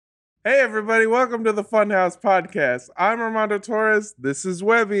Hey everybody, welcome to the Funhouse Podcast. I'm Armando Torres, this is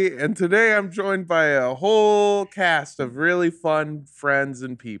Webby, and today I'm joined by a whole cast of really fun friends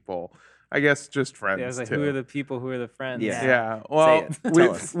and people. I guess just Yeah, I friends was like, too. who are the people? Who are the friends? Yeah. Yeah. Say Well, it. Tell we've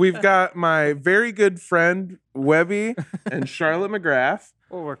us. we've got my very good friend Webby and Charlotte McGrath.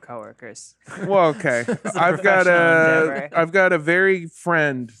 Well, we're coworkers. Well, okay. It's a I've got professional endeavor. I've got a very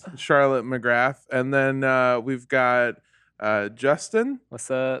friend Charlotte McGrath, and then we've got Justin, What's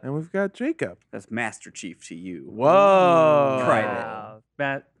up? and we've got Jacob. That's Master Chief to you. Whoa. Private.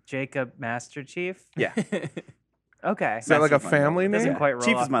 Wow. Jacob Master Chief. Yeah. Okay. Is that like a Master's my family middle name? Doesn't quite roll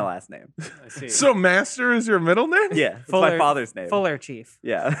Chief off. is my last name. I see. So Master is your middle name? Yeah, it's Fuller- my father's name. Fuller Chief.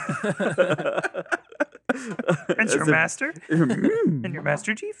 Yeah. That's your master Mm. and your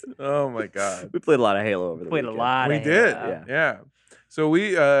Master Chief. Oh my god. We played a lot of Halo over the Played a weekend. lot. We of did. Halo. Yeah. So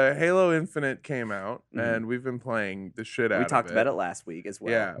we Halo Infinite came out Mhm. and we've been playing the shit out We of talked it. about it last week as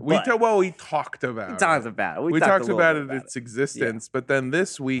well. Yeah. but We talked about we it. talked about it. We talked talked a little about bit its existence, but then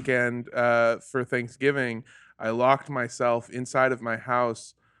this weekend for Thanksgiving, I locked myself inside of my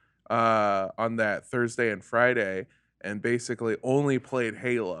house on that Thursday and Friday, and basically only played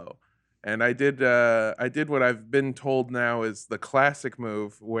Halo. And I did what I've been told now is the classic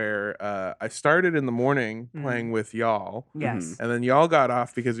move, where I started in the morning playing with y'all, Yes. and then y'all got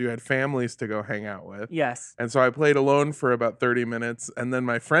off because you had families to go hang out with. Yes. And so I played alone for about 30 minutes, and then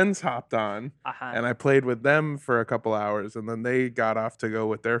my friends hopped on, Uh-huh. and I played with them for a couple hours, and then they got off to go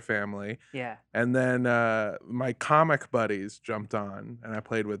with their family. Yeah. And then my comic buddies jumped on, and I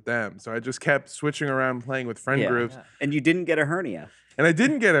played with them. So I just kept switching around playing with friend Yeah. groups, And you didn't get a hernia. and I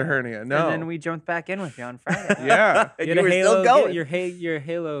didn't get a hernia. No. And then we jumped back in with you on Friday. Yeah. And You you had were a Halo, still going.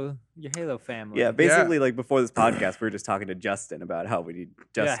 your Halo family. Yeah, basically, like before this podcast, we were just talking to Justin about how we need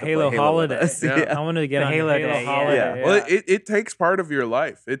Justin to Halo play Halo with holiday. us. Yeah. I wanted to get The on Halo Halo Day, yeah. holiday. Yeah. Well, it takes part of your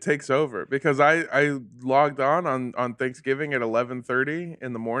life. It takes over because I logged on Thanksgiving at 11:30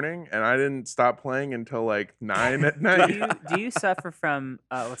 in the morning, and I didn't stop playing until like 9 at do night. you suffer from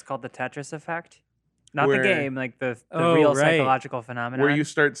what's called the Tetris effect? Not Where- the game, like the Oh, real right. psychological phenomenon. Where you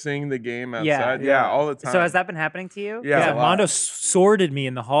start seeing the game outside. Yeah. Yeah, all the time. So has that been happening to you? Yeah, Yeah, a lot. Mondo sorted me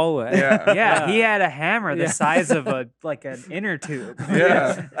in the hallway. Yeah. Yeah, he had a hammer the Yeah. size of an inner tube.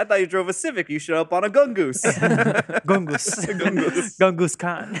 Yeah. I thought you drove a Civic. You showed up on a Gungoose. Gungus. Gungus. Gungus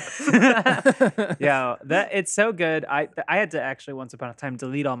Khan. Yeah, it's so good. I had to actually once upon a time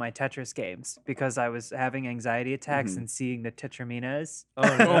delete all my Tetris games because I was having anxiety attacks and seeing the Tetraminas. Oh,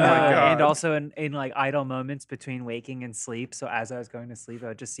 no. my God. And also in like idle moments between waking and sleep. So as I was going to sleep, I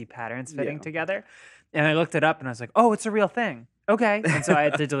would just see patterns fitting Yeah. together. And I looked it up and I was like, oh, it's a real thing. Okay. And so I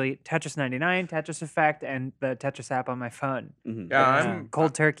had to delete Tetris 99, Tetris Effect, and the Tetris app on my phone. Mhm. Yeah, I'm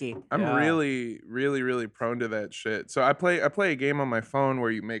Cold turkey. I'm Yeah. really, really, really prone to that shit. So I play a game on my phone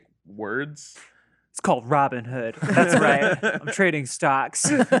where you make words. It's called Robin Hood. That's right. I'm trading stocks.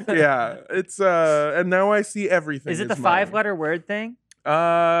 Yeah, it's and now I see everything. Is it the as mine. 5-letter word thing?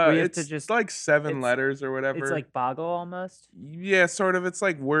 Uh, where you have it's to just- like 7 it's- letters or whatever. It's like Boggle almost. yeah, sort of. It's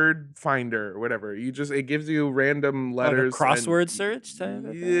like word finder or whatever. It gives you random Like a letters. crossword and- search type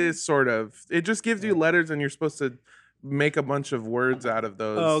of Yeah, thing? sort of. It just gives you letters, and you're supposed to make a bunch of words out of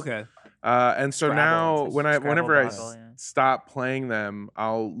those. Oh, okay. And so Scrabble, now, it's whenever Scrabble I Boggle, yeah. stop playing them,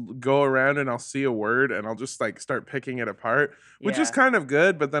 I'll go around and I'll see a word and I'll just like start picking it apart, which is Yeah. kind of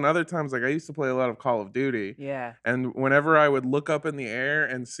good. But then other times, like I used to play a lot of Call of Duty, Yeah. and whenever I would look up in the air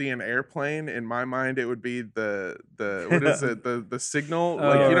and see an airplane, in my mind it would be the what is it, the signal,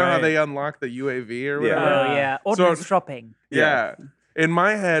 like Oh, you know how right. they unlock the UAV or Yeah. whatever. Oh yeah. So- Ordnance dropping. Yeah. In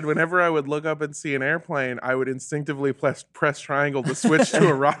my head, whenever I would look up and see an airplane, I would instinctively press triangle to switch to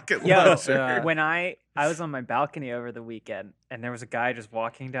a rocket Yo, launcher. Yeah. when I was on my balcony over the weekend and there was a guy just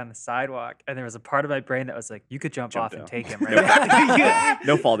walking down the sidewalk and there was a part of my brain that was like, you could jump off down. and take him No, right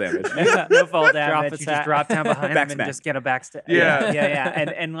no fall damage. now. No fall damage. You attack. just drop down behind him and Backsmack. just get a backstab. Yeah. Yeah.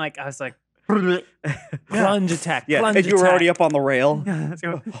 And like I was like, Plunge attack. Yeah, plunge and you were already attack. up on the rail. let's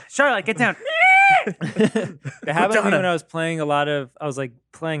go. Charlotte, get down. It happened to me Madonna. when I was playing I was like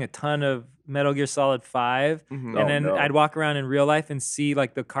playing a ton of Metal Gear Solid 5. Mhm. Oh, And then no. I'd walk around in real life and see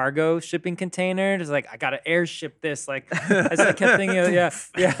like the cargo shipping container. Just like, I gotta airship this. Like, I just kept thinking, yeah,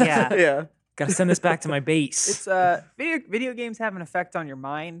 Yeah. Yeah. gotta send this back to my base. It's video games have an effect on your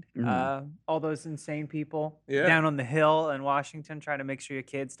mind. All those insane people Yeah. down on the hill in Washington trying to make sure your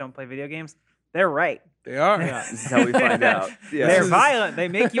kids don't play video games. They're right. They are. Yeah. This is how we find out. Yeah. They're violent. They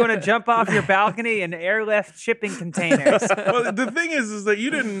make you want to jump off your balcony and airlift shipping containers. Well, the thing is that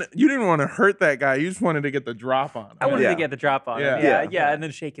you didn't want to hurt that guy. You just wanted to get the drop on him. I wanted Yeah. to get the drop on him. Yeah. Yeah, and then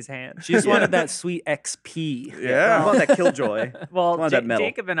shake his hand. She just wanted that sweet XP. I Yeah. want that killjoy. Well, wanted that medal.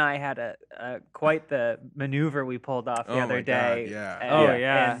 Jacob and I had quite the maneuver we pulled off the Oh other my God, day. yeah. And, Oh,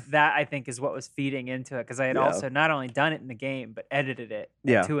 yeah. and that I think is what was feeding into it because I had Yeah. also not only done it in the game but edited it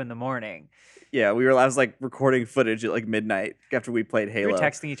Yeah. at 2 a.m. Yeah, I was like recording footage at like midnight after we played We Halo. were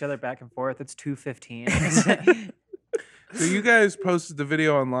texting each other back and forth. It's 2:15. So you guys posted the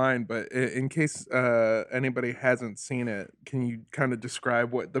video online, but in case anybody hasn't seen it, can you kind of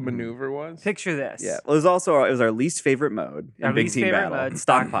describe what the maneuver was? Picture this. Yeah, well, it was our least favorite mode in Our Big least Team favorite Battle. mode,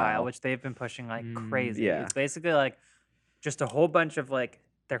 stockpile, which they've been pushing like crazy. yeah. It's basically like just a whole bunch of like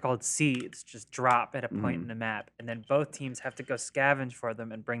they're called seeds, just drop at a point in the map, and then both teams have to go scavenge for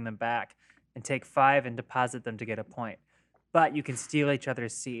them and bring them back, and take 5 and deposit them to get a point. But you can steal each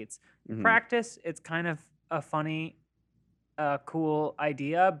other's seeds. Practice, it's kind of a funny, cool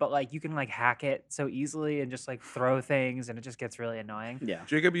idea, but like you can like hack it so easily and just like throw things, and it just gets really annoying. Yeah.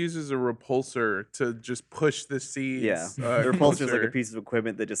 Jacob uses a repulsor to just push the seeds. Yeah. The repulsor is like a piece of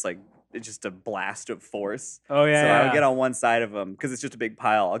equipment that just like it's just a blast of force. Oh So I would get on one side of them because it's just a big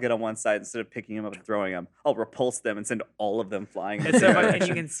pile. I'll get on one side instead of picking them up and throwing them. I'll repulse them and send all of them flying. in the It's so same funny, and you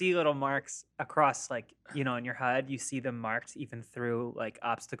direction. can see little marks across, like, you know, in your HUD. You see them marked even through like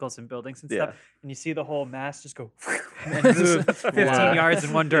obstacles and buildings and stuff. Yeah. And you see the whole mass just go and move 15 Wow. yards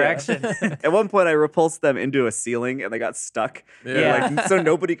in one direction. At one point, I repulsed them into a ceiling and they got stuck. Yeah. Like, so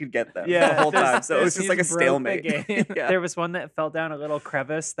nobody could get them the whole time. So it was just like a stalemate. Yeah. There was one that fell down a little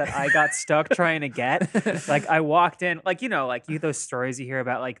crevice that I got stuck trying to get. Like I walked in, like, you know, like those stories you hear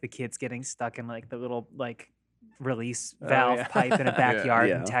about, like the kids getting stuck in like the little like release valve yeah. pipe in a backyard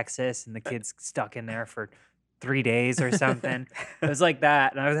Yeah. in Texas, and the kids stuck in there for 3 days or something. It was like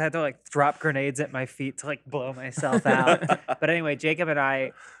that, and I had to like drop grenades at my feet to like blow myself out. But anyway, Jacob and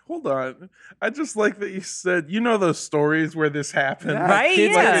I, Hold on. I just like that you said, you know those stories where this happened. Yeah, right?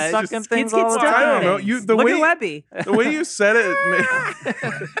 kids get Yeah, stuck in kids things get all the stuck time. I in don't know. things. The Look way- at Webby. The way you said it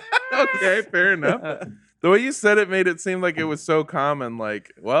okay, fair enough. The way you said it made it seem like it was so common,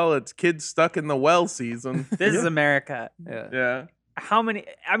 like, well, it's kids stuck in the well season. This is America. Yeah. Yeah. How many?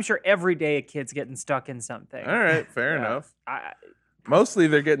 I'm sure every day a kid's getting stuck in something. All right, fair Yeah. enough. I, Mostly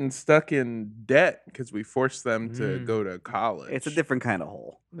they're getting stuck in debt because we forced them to go to college. It's a different kind of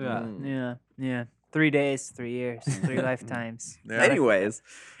hole. Yeah. Mm. yeah. 3 days, 3 years, 3 lifetimes. Yeah. Anyways,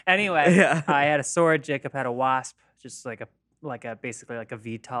 Anyway, Yeah. I had a sword. Jacob had a wasp, just like a basically like a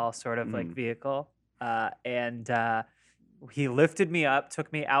VTOL sort of like vehicle. And he lifted me up,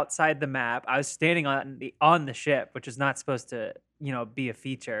 took me outside the map. I was standing on the ship, which is not supposed to, you know, be a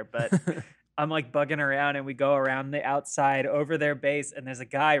feature, but I'm like bugging around, and we go around the outside over their base, and there's a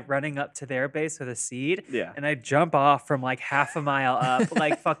guy running up to their base with a seed. yeah. And I jump off from like half a mile up,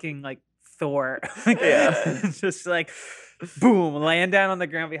 like fucking like Thor. Yeah. Just like boom, land down on the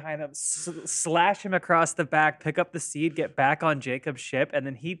ground behind him, slash him across the back, pick up the seed, get back on Jacob's ship, and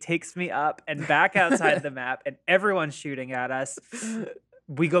then he takes me up and back outside the map, and everyone's shooting at us.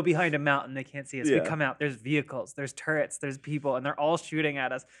 We go behind a mountain, they can't see us. We Yeah. come out, there's vehicles, there's turrets, there's people, and they're all shooting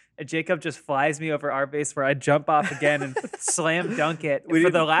at us. And Jacob just flies me over our base, where I jump off again and slam dunk it We for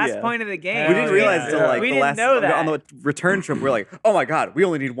the didn't- last yeah. point of the game. We didn't realize until Yeah. like We the didn't last know that. on the return trip. We're like, oh my god, we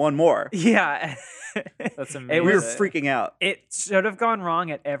only need one more. Yeah. That's We amazing. were was- freaking out. It should have gone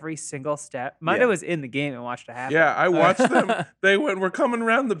wrong at every single step. Munda Yeah. was in the game and watched it happen. Yeah, I watched them. They went, we're coming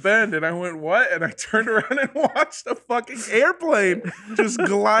around the bend. And I went, what? And I turned around and watched a fucking airplane just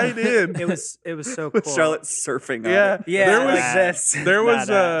glide in. It was so cool. With Charlotte surfing on Yeah, it. Yeah, there was like this. there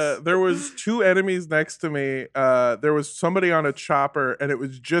Badass. was 2 enemies next to me. There was somebody on a chopper, and it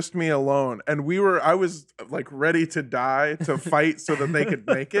was just me alone. And I was like ready to die to fight so that they could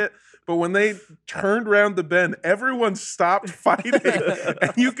make it. But when they turned around the bend, everyone stopped fighting,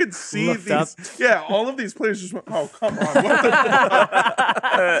 and you could see Looked these. up. Yeah, all of these players just went, "Oh, come on!" What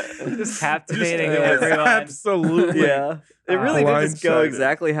the Just captivating Just- everyone. Absolutely. Yeah. It really did just go Blindsided.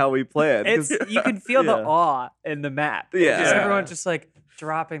 exactly how we planned. 'cause- It's you can feel the Yeah. awe in the map. Yeah. Just Yeah. everyone just like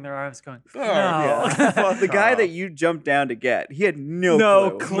dropping their arms, going, Oh, "No." yeah. Fuck the guy off. that you jumped down to get, he had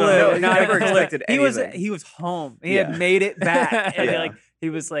no clue. No, he not never a clue. expected He was anything. he was home. He Yeah. had made it back, and Yeah. he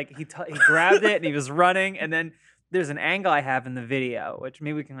was like he grabbed it and he was running, and then there's an angle I have in the video, which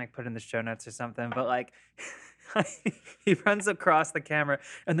maybe we can like put in the show notes or something. But like he runs across the camera,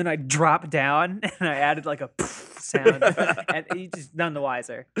 and then I drop down and I added like a sound, and he just none the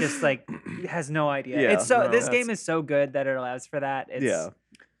wiser. Just like has no idea. Yeah. It's so No, this that's- game is so good that it allows for that. It's, Yeah.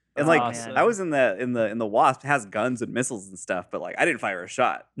 And Oh, like man. I was in the Wasp, it has guns and missiles and stuff, but like I didn't fire a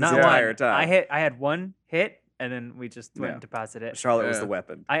shot this Not entire one. time. I had one hit, and then we just went Yeah. and deposited it. Charlotte was Yeah. the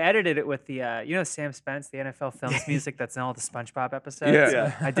weapon. I edited it with the Sam Spence, the NFL Films music that's in all the SpongeBob episodes.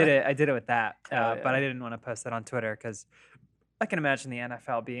 Yeah. I did it with that, Hell but yeah. I didn't want to post that on Twitter because I can imagine the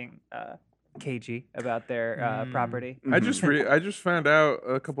NFL being cagey about their property. I just found out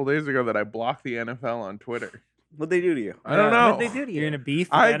a couple days ago that I blocked the NFL on Twitter. What'd they do to you? I don't know. What'd they do to you? You're in a beef.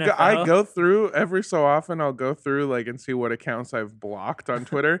 With I the go, I NFL? go through every so often. I'll go through like and see what accounts I've blocked on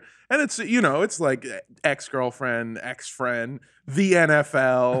Twitter, and it's it's like ex-girlfriend, ex-friend, the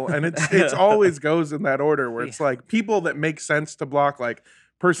NFL, and it's always goes in that order where it's like people that make sense to block, like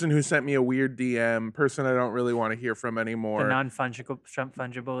person who sent me a weird DM, person I don't really want to hear from The anymore.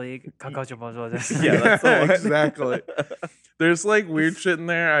 non-fungible league. Yeah, that's the one. Exactly. There's like weird shit in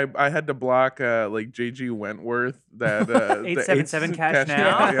there. I had to block like JG Wentworth that 877 cash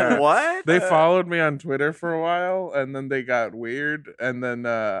now? Yeah. What? They followed me on Twitter for a while, and then they got weird, and then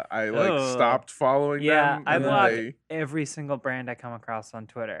I like Ugh. stopped following Yeah, them. I and then block they- every single brand I come across on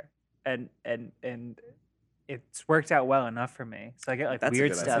Twitter, and it's worked out well enough for me. So I get like That's a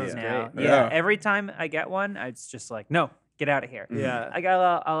weird good stuff idea. now. Great. Yeah. Yeah. Every time I get one, it's just like, no, get out of here. Yeah. I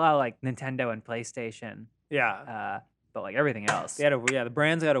got allow like Nintendo and PlayStation, Yeah. but like everything else. The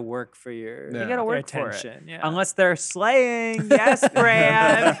brand's got to work for your, Yeah. You gotta your work for it. attention. Yeah. Unless they're slaying. Yes,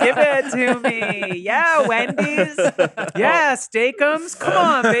 brand. Give it to me. Yeah, Wendy's. Yeah, Steakums. Come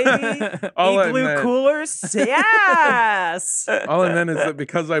on, baby. All I Igloo meant- coolers. Yes. all I meant is that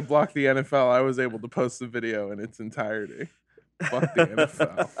because I blocked the NFL, I was able to post the video in its entirety. Fuck the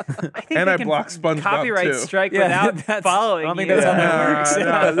NFL. I think And they I can blocked SpongeBob, copyright too. strike Yeah, without that's- following I don't think you. that's how that works.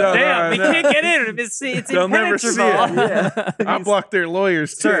 No, Damn, we no. can't get in. It's They'll never see impenetrable. it. I blocked their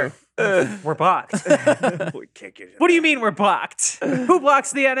lawyers too. Sir, we're blocked. We can't get What do you mean we're blocked? Who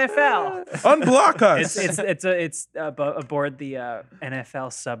blocks the NFL? Unblock us. It's aboard the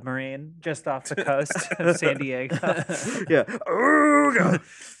NFL submarine just off the coast of San Diego. Yeah. Oh god.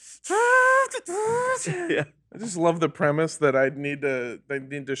 Yeah. I just love the premise that they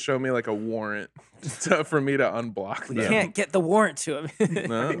need to show me like a warrant for me to unblock them. You can't get the warrant to him.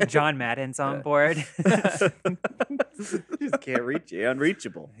 No. John Madden's on board. Just can't reach you.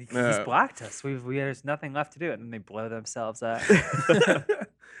 Unreachable. He's No. blocked us. There's nothing left to do, and then they blow themselves up.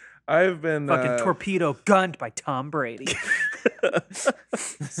 I've been Fucking torpedo gunned by Tom Brady.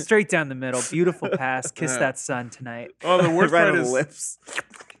 Straight down the middle. Beautiful pass. Kiss Yeah. that sun tonight. Oh, the worst Right part on the is lips.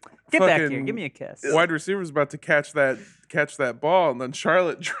 Get back here. fucking Give me a kiss. wide receiver's about to catch that ball, and then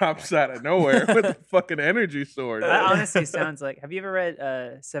Charlotte drops out of nowhere with a fucking energy sword. That honestly sounds like. Have you ever read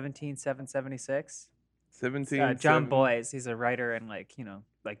 17776? 17. John Boyes. He's a writer and like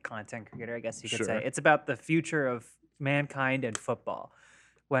content creator, I guess you could Sure. say. It's about the future of mankind and football.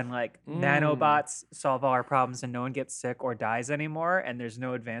 When like Mm. nanobots solve all our problems and no one gets sick or dies anymore, and there's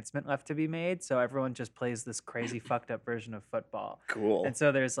no advancement left to be made, so everyone just plays this crazy fucked up version of football. Cool. And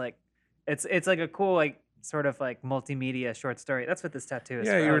so there's like, it's like a cool like sort of like multimedia short story. That's what this tattoo is.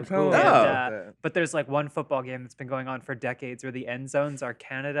 Yeah, for. you were Oh, telling cool. me And, about that. but there's like one football game that's been going on for decades where the end zones are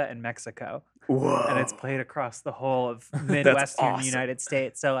Canada and Mexico, Whoa. and it's played across the whole of Midwestern awesome. United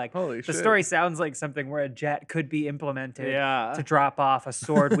States. So like, Holy the shit. story sounds like something where a jet could be implemented Yeah. to drop off a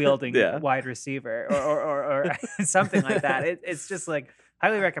sword wielding Yeah. wide receiver or something like that. It's just like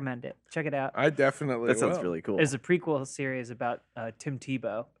highly recommend it. Check it out. I definitely That sounds will. really cool. There's a prequel series about Tim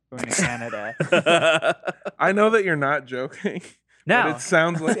Tebow going to Canada. I know that you're not joking. No, But it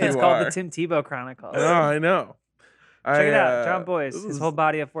sounds like it's you called are. the Tim Tebow Chronicles. No, I know. Check it out. John Boyce, his whole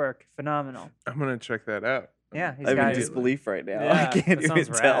body of work, phenomenal. I'm gonna check that out. Yeah, he's I'm in got disbelief right now. Yeah, I can't that sounds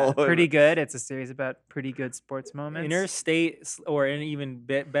even tell. pretty good. It's a series about pretty good sports moments. Interstate or in even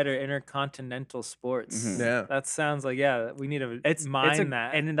better intercontinental sports. Mhm. Yeah. That sounds like we need to it's mine a,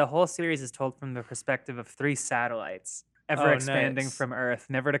 that. and then the whole series is told from the perspective of 3 satellites ever Oh, expanding nice. from Earth,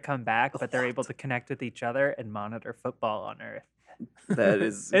 never to come back, but they're able to connect with each other and monitor football on Earth. That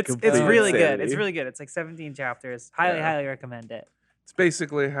is It's complete really good. insanity. It's really good. It's like 17 chapters. Highly, Yeah. highly recommend it. It's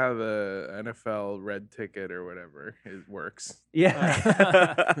basically how the NFL red ticket or whatever it works.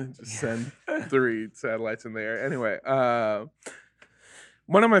 Yeah. Just send 3 satellites in the air. Anyway,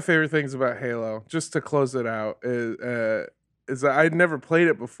 one of my favorite things about Halo, just to close it out, is that I'd never played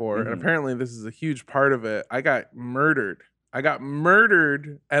it before, and Mhm. apparently this is a huge part of it. I got murdered I got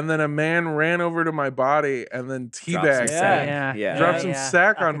murdered, and then a man ran over to my body and then Drop some teabagged sack. me. Yeah. Dropped some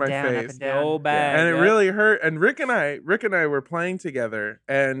sack Up on and my down, up face. and down. So bad. And it yep. really hurt. And Rick and I were playing together,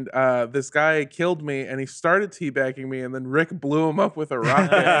 and this guy killed me, and he started teabagging me, and then Rick blew him up with a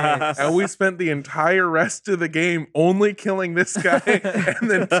rocket. And we spent the entire rest of the game only killing this guy and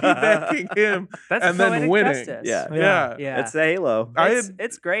then teabagging him, That's and then poetic winning. justice. Yeah. Yeah. Yeah. It's Halo. I It's, had-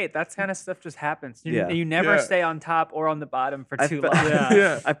 it's great. That kind of stuff just happens. You, Yeah. you never Yeah. stay on top or on the bottom for I too fe- long.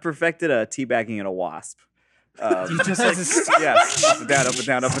 Yeah. I perfected a teabagging and a wasp. You just like, Yeah, up and down, up and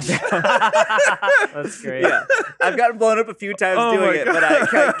down, up and down. that's great. Yeah, I've gotten blown up a few times Oh my doing it, but I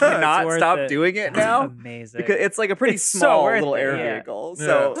God. cannot worth stop it. doing it now. Amazing. Because it's like a pretty It's so small worth little it, air yeah. vehicle. Yeah.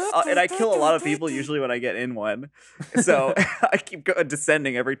 So, and I kill a lot of people usually when I get in one. So I keep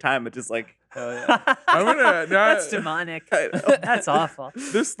descending every time. It just like, I'm gonna. Now, That's demonic. I know. That's awful.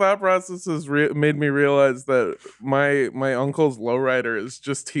 this thought process has made me realize that my uncle's lowrider is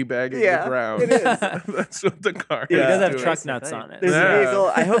just teabagging Yeah, the ground. it is. That's what the car Yeah. It is does have doing. truck nuts on it. There's Yeah. a vehicle.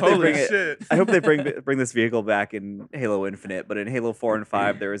 I hope they Holy bring it. shit. I hope they bring this vehicle back in Halo Infinite. But in Halo 4 and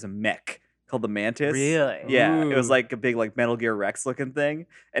 5, there is a mech called the Mantis. Really? Yeah, it was Ooh. like a big like Metal Gear Rex looking thing,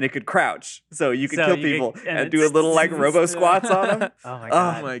 and it could crouch, so you could So kill you could- people and and do a it's- little like robo squats on them. Oh my Oh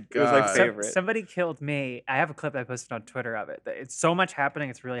god. my It was my God. favorite. Somebody killed me. I have a clip I posted on Twitter of it. It's so much happening.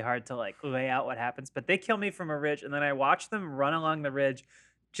 It's really hard to like lay out what happens. But they kill me from a ridge, and then I watch them run along the ridge,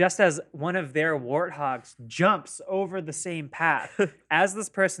 just as one of their warthogs jumps over the same path as this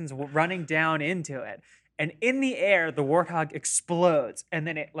person's running down into it. And in the air, the warthog explodes, and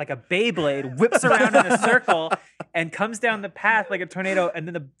then it, like a Beyblade, whips around in a circle and comes down the path like a tornado. And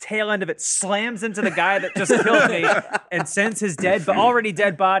then the tail end of it slams into the guy that just killed me and sends his already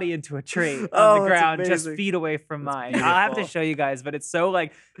dead body into a tree on Oh, the that's ground, just amazing. feet away from mine. I'll have to beautiful. show you guys, but it's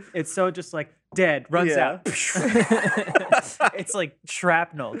so just like dead, runs Yeah. out. It's like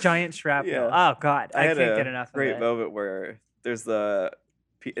shrapnel, giant shrapnel. Yeah. Oh God, I I had can't a get enough great of it. moment where there's an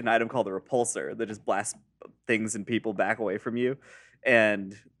item called the repulsor that just blasts things and people back away from you,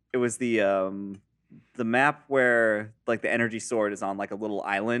 and it was the map where like the energy sword is on like a little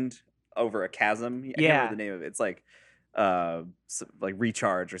island over a chasm. I can't Yeah. remember the name of it. It's like like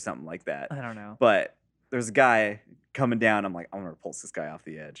recharge or something like that. I don't know. But there's a guy coming down. I'm like, I'm gonna repulse this guy off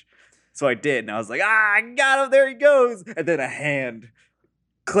the edge. So I did, and I was like, I got him. There he goes. And then a hand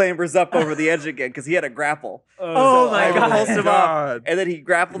clambers up over the edge again because he had a grapple. Oh So my I God. repulsed him off. God. And then he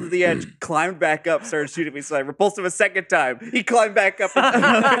grappled to the edge, climbed back up, started shooting me. So I repulsed him a second time. He climbed back up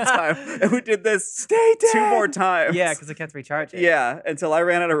another time. And we did this two more times. Yeah, because I kept recharging. Yeah, until I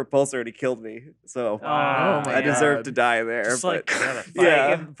ran out of repulsor and he killed me. So Oh, I man. deserved to die there. Just but like,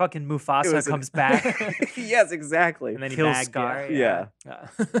 yeah. and fucking It Mufasa was comes back. yes, exactly. And then he Kills bagged Scar. you. Yeah. Yeah.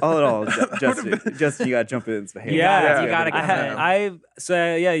 All in all, Justin, you got to jump in. It's Halo. Yeah, you gotta I come had, in.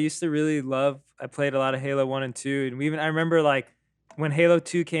 I used to really love. I played a lot of Halo 1 and 2, and I remember like when Halo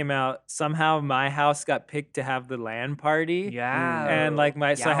 2 came out, somehow my house got picked to have the LAN party. Yeah. And like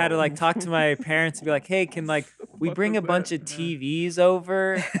so I had to like talk to my parents and be like, hey, can like we What bring a does bunch that of TVs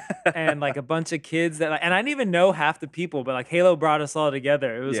over and like a bunch of kids and I didn't even know half the people, but like Halo brought us all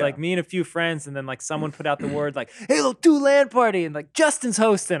together. It was Yeah. like me and a few friends, and then like someone put out the word like Halo 2 LAN party, and like Justin's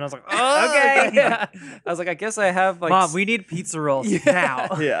hosting. I was like, oh, Okay. yeah. I was like, I guess I have like Mom, we need pizza rolls Yeah.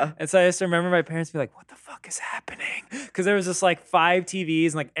 now. Yeah. and so I just remember my parents be like, what the fuck is happening? Because there was just like 5 TVs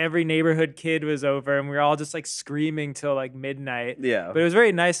and like every neighborhood kid was over, and we were all just like screaming till like midnight. Yeah. But it was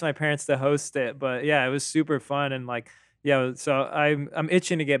very nice of my parents to host it. But yeah, it was super fun, and like so I'm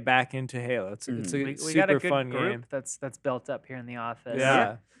itching to get back into Halo. It's a We super got a good fun group game. that's built up here in the office.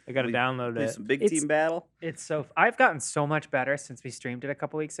 Yeah. I got to We download Play it. some big It's- team battle. It's so I've gotten so much better since we streamed it a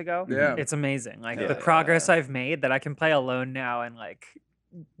couple weeks ago. Yeah. It's amazing. Like Yeah. the progress I've made that I can play alone now and like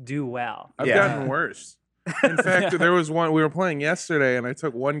do well. I've Yeah. gotten worse. In fact, there was one we were playing yesterday, and I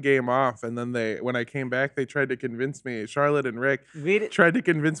took one game off, and then when I came back, they tried to convince me. Charlotte and Rick We did, tried to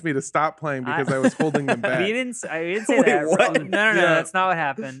convince me to stop playing because I was holding them back. we didn't say Wait, that. what? No, Yeah. that's not what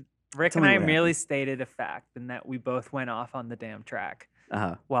happened. Rick Tell and me I what merely stated a fact and that we both went off on the damn track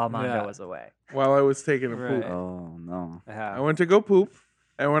Uh-huh. while Mongo Yeah. was away. While I was taking a poop. Right. Oh no. I went to go poop,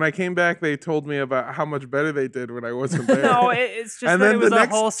 and when I came back, they told me about how much better they did when I wasn't there. No, it's just And that then it was the a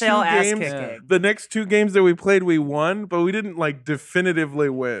next wholesale 2 ass games- kicking. The next 2 games that we played, we won, but we didn't like definitively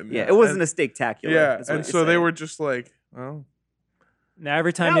win. Yeah, it wasn't And- a spectacular. Yeah, is what and you're so they saying. were just like, oh. Now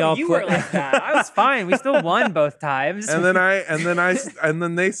every time No, y'all you play, were like that. I was fine. We still won both times. And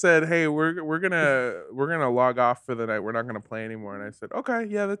then they said, "Hey, we're gonna log off for the night. We're not gonna play anymore." And I said, "Okay,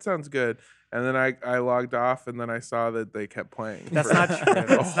 yeah, that sounds good." And then I logged off, and then I saw that they kept playing. That's for not true. a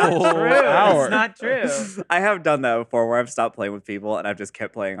That's not whole true. hour. It's not true. I have done that before, where I've stopped playing with people and I've just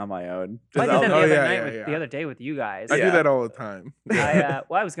kept playing on my own. I Just did that the I'll- other yeah, night yeah, with yeah. the other day with you guys. I Yeah. do that all the time.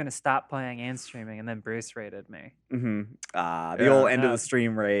 I was gonna stop playing and streaming, and then Bruce raided me. Mhm. The Yeah. old end of Yeah. the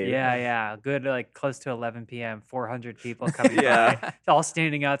stream raid. Yeah, good. Like close to 11 p.m. 400 people coming Yeah. by, all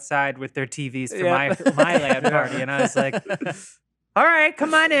standing outside with their TVs for Yep. my LAN party, and I was like, "All right,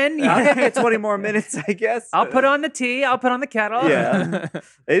 come on in. I'll give you 20 more minutes, I guess. I'll put on the tea. I'll put on the kettle." Yeah.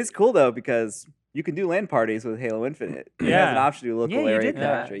 It is cool though because you can do LAN parties with Halo Infinite. It has an Yeah. option to do local Yeah, you area did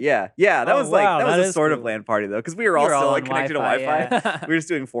that. capture. Yeah. That Oh, was like wow, that was that a is sort of cool. LAN party though, because we were all We were still all like on connected to Wi-Fi, Wi-Fi. yeah. We were just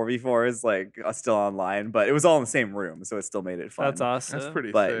doing 4v4s, like still online, but it was all in the same room, so it still made it fun. That's awesome. That's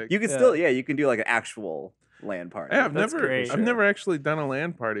pretty But sick. you can Yeah. still, you can do like an actual LAN party. Yeah, I've That's never, great. I've never actually done a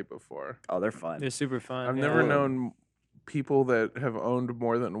LAN party before. Oh, they're fun. They're super fun. I've yeah. never known people that have owned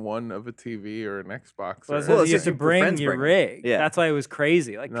more than one of a TV or an Xbox. Well, or so Well, you it's have just to your bring friends your bring 'em. rig. Yeah. That's why it was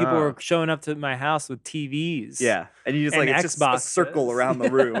crazy. Like people Nah. were showing up to my house with TVs. Yeah, and you just And like it's just a Xboxes. circle around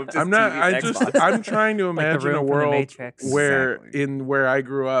the room. Of just I'm not. TVs I and just. Xboxes. I'm trying to the imagine room a from The world Matrix. where, Exactly. in where I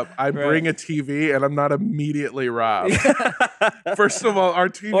grew up, I bring a TV and I'm not immediately robbed. First of all, our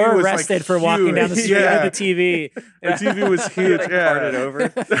TV Or was arrested like for walking down the huge. street Yeah. with the TV. The TV was huge. Like, Yeah. carted over.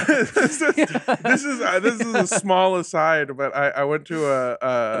 this is a small aside, but I went to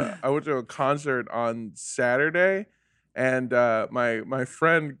a concert on Saturday, and my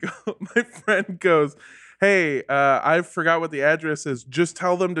friend goes, "Hey, I forgot what the address is. Just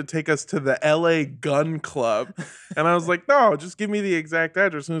tell them to take us to the LA Gun Club." And I was like, "No, just give me the exact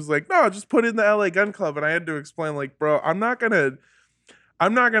address." And he was like, "No, just put in the LA Gun Club." And I had to explain, like, bro, I'm not gonna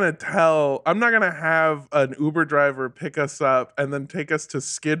have an Uber driver pick us up and then take us to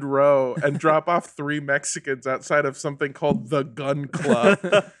Skid Row and drop off 3 Mexicans outside of something called the Gun Club.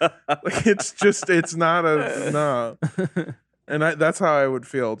 Like, it's not a no. And that's how I would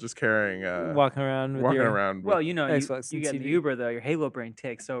feel just carrying Walking around with walking your around. With, Well, you know, Xbox you and get in the TV. Uber though. Your Halo brain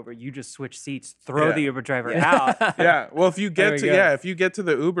takes over. You just switch seats, throw Yeah. the Uber driver Yeah. out. yeah. Well, if you There get we to go. if you get to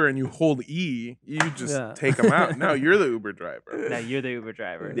the Uber and you hold E, you just Yeah. take them out. Now you're the Uber driver. Now you're the Uber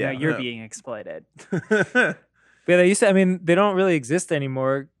driver. Yeah. Now you're Yeah. being exploited. But they used to. I mean, they don't really exist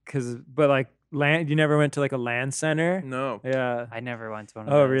anymore. But like land, you never went to like a land center. No. Yeah. I never went to one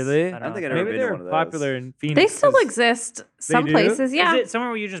of Oh, those. really? I don't think I've know. ever Maybe been to they're one of popular those. in Phoenix. They still 'cause- exist some do? places, yeah. Is it somewhere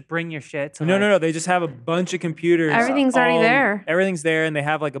where you just bring your shit? To No, like, no. They just have a bunch of computers. Everything's already there. Everything's there, and they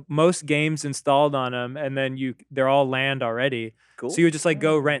have like most games installed on them, and then they're all land already. Cool. So you would just like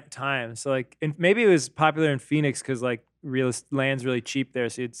go rent time. So like, and maybe it was popular in Phoenix because like land's really cheap there.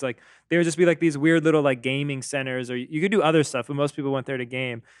 So it's like they would just be like these weird little like gaming centers, or you could do other stuff, but most people went there to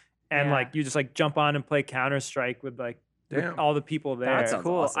game, and Yeah. like you just like jump on and play Counter Strike with like Damn. all the people there. That sounds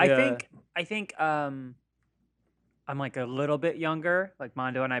Cool. awesome. I Yeah. think I'm like a little bit younger, like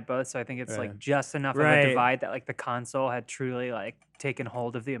Mondo and I both, so I think it's Right. like just enough of Right. a divide that like the console had truly like taken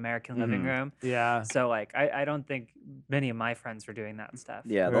hold of the American living Mhm. room. Yeah. So like I don't think many of my friends were doing that stuff.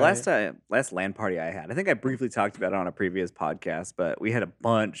 Yeah, the last LAN party I had, I think I briefly talked about it on a previous podcast, but we had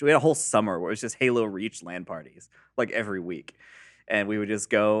a whole summer where it was just Halo Reach LAN parties, like every week. And we would just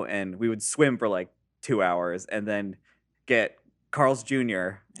go and we would swim for like 2 hours and then get Carl's Jr.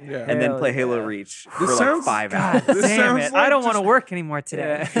 Yeah. and then Hell play Halo yeah. Reach This for sounds- like 5 God hours. This damn sounds it! like I don't want to just- work anymore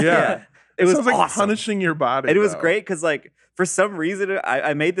today. Yeah. It was sounds like awesome. punishing your body. And it was though. great because, like, for some reason,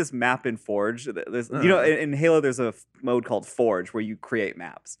 I made this map in Forge. There's, you know, in Halo, there's a mode called Forge where you create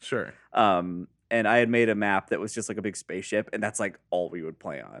maps. Sure. And I had made a map that was just like a big spaceship, and that's like all we would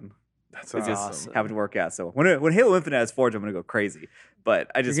play on. That's It just awesome. happened to work out. So when Halo Infinite has Forge, I'm gonna go crazy. But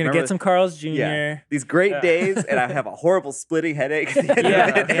I You're just gonna remember get some Carl's Jr. Yeah. these great Yeah. days, and I have a horrible splitting headache at the end Yeah,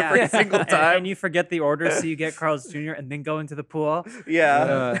 of it every single And- time. And you forget the order, so you get Carl's Jr. and then go into the pool.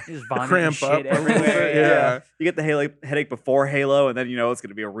 yeah. You just vomit Cramp shit up a little everywhere. bit, yeah. You get the headache before Halo, and then you know it's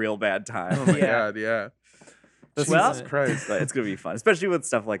gonna be a real bad time. Oh my Yeah. god, yeah. Well- Jesus Christ. But it's gonna be fun, especially with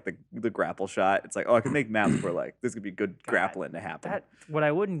stuff like the grapple shot. It's like, oh, I can make maps where like this could be good grappling to happen. That what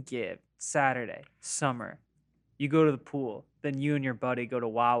I wouldn't give Saturday, summer. You go to the pool, then you and your buddy go to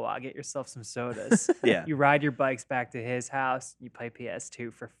Wawa, get yourself some sodas. Yeah. You ride your bikes back to his house. You play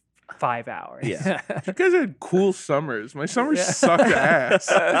PS2 for 5 hours. Yeah. You guys had cool summers. My summers sucked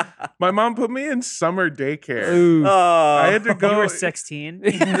ass. My mom put me in summer daycare. Ooh. I had to You go. were 16.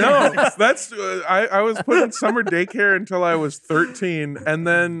 No, that's I was put in summer daycare until I was 13, and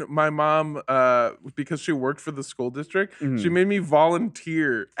then my mom, because she worked for the school district, she made me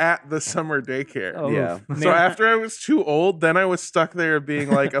volunteer at the summer daycare. Oh, Yeah. So after I was too old, then I was stuck there being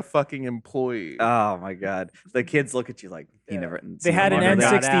like a fucking employee. Oh my god, the kids look at you like, He never. They had an Never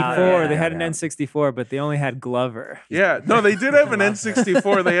got N64. out. They had an Yeah. N64, but they only had Glover. Yeah, no, they did have an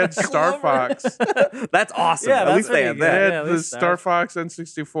N64. They had Star Fox. That's awesome. Yeah, At that's least they pretty had good. They that. had Yeah, at the least Star Star- Fox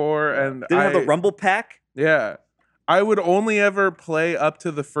N64, and Did it have the Rumble Pack? Yeah. I would only ever play up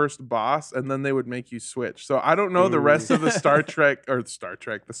to the first boss, and then they would make you switch. So I don't know the rest of the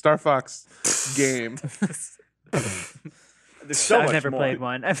the Star Fox game. There's so I've much never more. played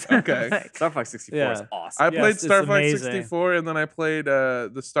one. Okay. Star Fox 64 is Yeah. awesome. I Yes, played it's Star Fox amazing. 64, and then I played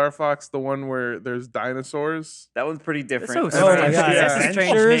the Star Fox, the one where there's dinosaurs. That one's pretty different. so Oh strange. my God. That's Yeah. a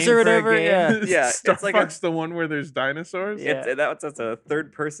strange Shures name or for a whatever, game. yeah. Yeah, Star it's like Fox, the one where there's dinosaurs. It's, that's a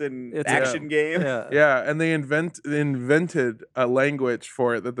third-person It's a- action game. Yeah. Yeah, and they invented a language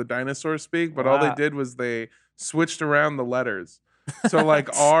for it that the dinosaurs speak, but all they Wow. did was they switched around the letters. So like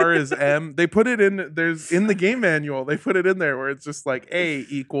R is M. They put it in in the game manual. They put it in there where it's just like A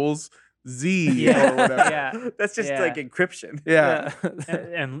equals Z or whatever. Yeah. That's just Yeah. like encryption. Yeah.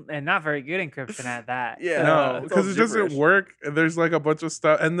 and not very good encryption at that. Yeah. No, it's because all it doesn't gibberish. work. There's like a bunch of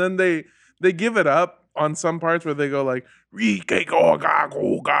stuff, and then they give it up on some parts where they go like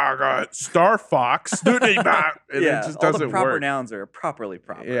Star Fox, and Yeah, it just all the doesn't proper work. nouns are properly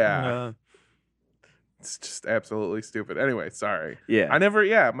proper. Yeah, it's just absolutely stupid. Anyway, sorry. Yeah. I never.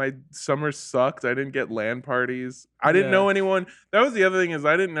 Yeah, my summer sucked. I didn't get LAN parties. I didn't Yeah. know anyone. That was the other thing is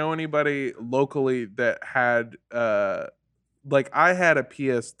I didn't know anybody locally that had like I had a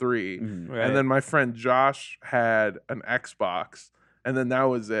PS3. Mhm. Right. And then my friend Josh had an Xbox, and then that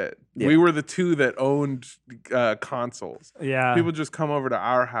was it. Yeah. We were the two that owned consoles. Yeah. People just come over to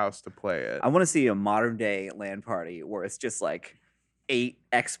our house to play it. I want to see a modern day LAN party where it's just like 8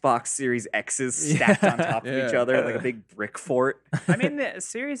 Xbox Series X's stacked on top of each Yeah. other like a big brick fort. I mean, the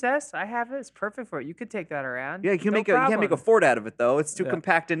Series S, I have it. It's perfect for it. You could take that around. Yeah, you can't No make you can't make a problem. fort out of it though. It's too Yeah.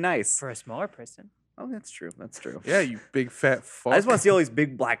 compact and nice. For a smaller person. Oh, that's true. That's true. Yeah, you big fat fuck. I just want to see all these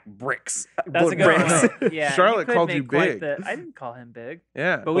big black bricks. That's a Wood good bricks. point. Yeah, Charlotte could called make you quite big. I didn't call him big,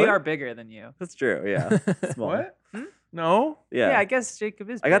 Yeah. but we are bigger than you. That's true. Yeah. Small. What? Hmm? No. Yeah. Yeah, I guess Jacob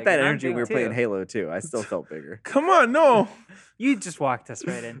is. I got big, that and I'm energy when we were big, playing too. Halo too. I still felt bigger. Come on, no. You just walked us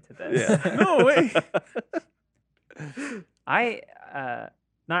right into this. Yeah. No way. I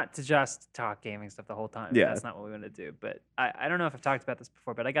not to just talk gaming stuff the whole time. Yeah. That's not what we want to do. But I don't know if I've talked about this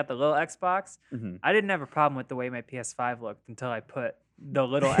before, but I got the little Xbox. Mhm. I didn't have a problem with the way my PS5 looked until I put the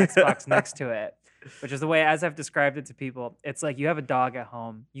little Xbox next to it, which is the way, as I've described it to people, it's like you have a dog at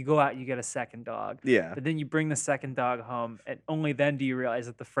home, you go out, you get a second dog, Yeah. but then you bring the second dog home, and only then do you realize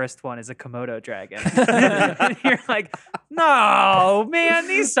that the first one is a Komodo dragon. And you're like, no, man,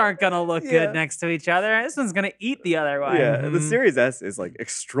 these aren't gonna look Yeah. good next to each other. This one's gonna eat the other one. Yeah. The Mhm. Series S is like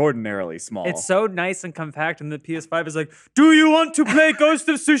extraordinarily small. It's so nice and compact, and the PS5 is like, do you want to play Ghost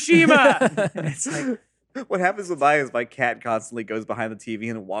of Tsushima? And it's like, What happens with mine is my cat constantly goes behind the TV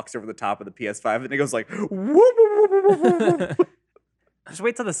and walks over the top of the PS5 and it goes like whoop, whoop, whoop, whoop, whoop, whoop. just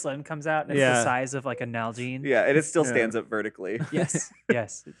wait till the Slim comes out and it's Yeah. the size of like a Nalgene. Yeah, and it still Yeah. stands up vertically. Yes.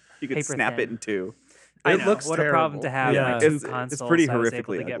 Yes. You can Paper snap thin. it in two. I It know. looks What a problem terrible. to have. Yeah. My It's- two it's consoles pretty I was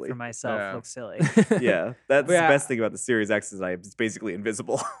able horrifically to get ugly. for myself Yeah. look silly. Yeah, that's Yeah. the best thing about the Series X is it's basically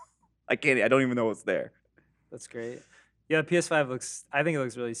invisible. I don't even know what's there. That's great. Yeah, the PS5 looks. I think it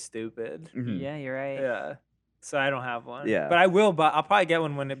looks really stupid. Mhm. Yeah, you're right. Yeah. So I don't have one. Yeah. But I will. But I'll probably get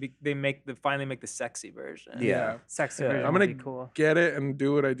one when they finally make the sexy version. Yeah. Sexy Yeah. version I'm would gonna be cool. Get it and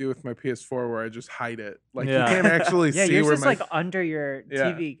do what I do with my PS4 where I just hide it. Like Yeah. you can't actually Yeah, see yours where is my like under your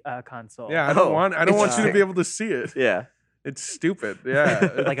Yeah. TV console. Yeah, I don't Oh, want you to interesting. be able to see it. Yeah. It's stupid. Yeah.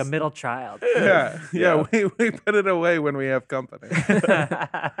 Like a it's- middle child. Yeah. Yeah. Yeah, we put it away when we have company.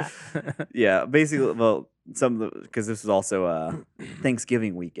 Yeah. Basically, well, because this was also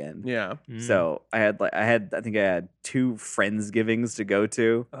Thanksgiving weekend. Yeah. So I think I had 2 Friendsgivings to go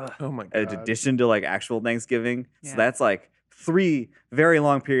to Oh my in god. addition to like actual Thanksgiving. Yeah. So that's like 3 very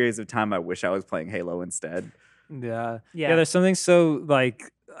long periods of time I wish I was playing Halo instead. Yeah. Yeah. There's something so like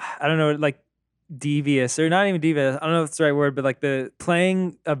I don't know, like devious or not even devious. I don't know if it's the right word, but like the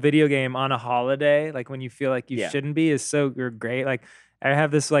playing a video game on a holiday, like when you feel like you Yeah. shouldn't be, is so great. Like I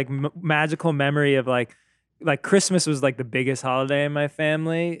have this like magical memory of like Christmas was like the biggest holiday in my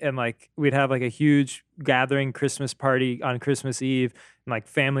family, and like we'd have like a huge gathering Christmas party on Christmas Eve, and like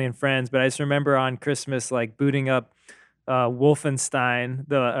family and friends. But I just remember on Christmas like booting up Wolfenstein,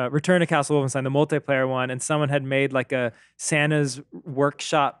 the Return to Castle Wolfenstein, the multiplayer one, and someone had made like a Santa's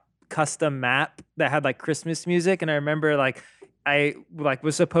Workshop custom map that had like Christmas music, and I remember like I like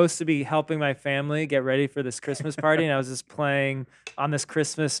was supposed to be helping my family get ready for this Christmas party, and I was just playing on this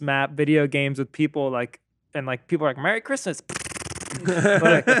Christmas map video games with people like, and like people were like Merry Christmas, And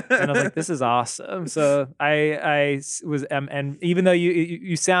I was like, this is awesome. So and even though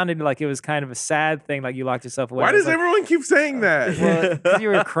you sounded like it was kind of a sad thing, like you locked yourself away. Why I was does like, everyone keep saying that? well, 'cause you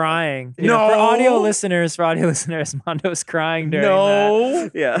were crying. You know, for audio listeners, Mondo's crying during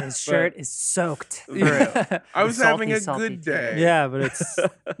that. Yeah. His shirt is soaked through. I was Salty, having a salty good tears. day. Yeah, but it's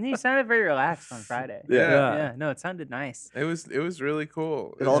You sounded very relaxed on Friday. Yeah. Yeah, no, it sounded nice. It was really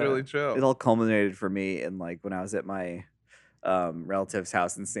cool. It It was all- really chill. It all culminated for me in like when I was at my relative's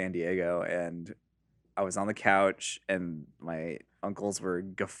house in San Diego, and I was on the couch, and my uncles were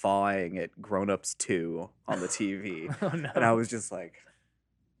guffawing at Grown Ups 2 on the TV, oh no. and I was just like,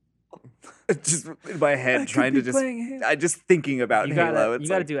 just in my head trying to just thinking about You Halo. gotta, It's you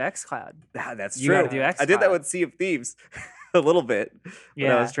gotta like, do XCloud. that's you true. gotta do I did that xCloud. with Sea of Thieves a little bit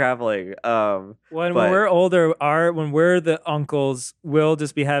when I was traveling. When But- we're older, when we're the uncles, we'll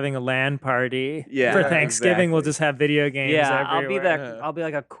just be having a LAN party. Yeah, For Thanksgiving, we'll exactly. just have video games. Yeah, I'll be everywhere. that. Yeah. I'll be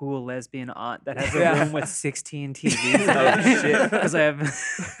like a cool lesbian aunt that has a Yeah. room with 16 TVs. Oh, shit. Because I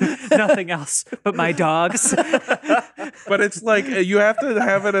have nothing else but my dogs. But it's like you have to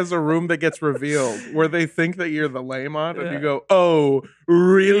have it as a room that gets revealed, where they think that you're the lame aunt, and you go, "Oh,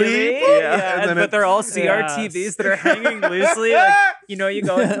 really?" Yeah. And then but it- they're all CRTVs that are hanging loosely. Like, you know, you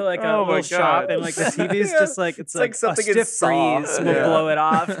go into like a Oh my little shop God. and like the TV's Yeah. just like it's like like something a in stiff Saw. breeze will Yeah. blow it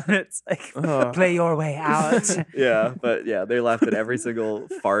off. And it's like Ugh. play your way out. Yeah, but yeah, they laughed at every single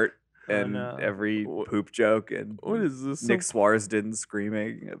fart and no. every Wh- poop joke and What is this? Nick Swarsden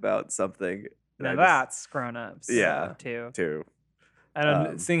screaming about something. And Now I that's grown ups. Yeah. Too. just, too. I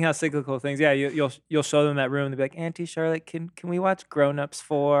don't seeing how cyclical things. Yeah, you'll show them that room. They'll be like, Auntie Charlotte, can we watch Grown Ups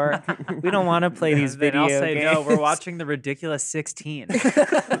 4? We don't want to play these Then video I'll say games. no. We're watching the ridiculous 16.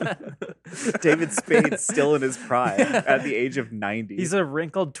 David Spade's still in his prime at the age of 90. He's a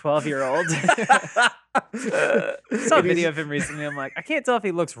wrinkled 12-year-old. I saw a video of him recently. I'm like, I can't tell if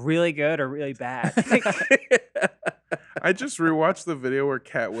he looks really good or really bad. I just rewatched the video where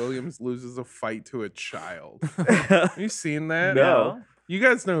Cat Williams loses a fight to a child. Have you seen that? No. You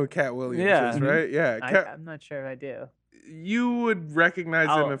guys know who Cat Williams Yeah. is, right? Yeah. Cat, I'm not sure if I do. you would recognize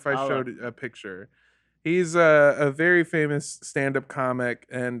him I'll- if I I'll showed a picture. He's a very famous stand-up comic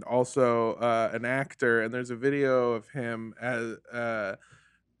and also an actor. And there's a video of him as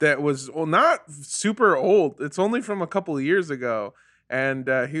that was not super old. It's only from a couple of years ago, and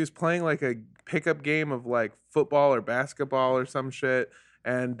he was playing like a pickup game of like football or basketball or some shit,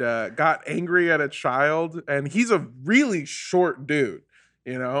 and got angry at a child. And he's a really short dude,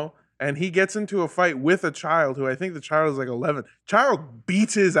 you know. And he gets into a fight with a child who I think the child is like 11. Child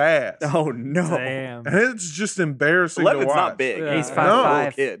beats his ass. Oh no. Damn. And it's just embarrassing to 11's watch. not big. Yeah. He's He's 5'5"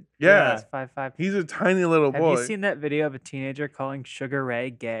 5'5". kid. Yeah. He's 5'5". He's a tiny little Have boy. you seen that video of a teenager calling Sugar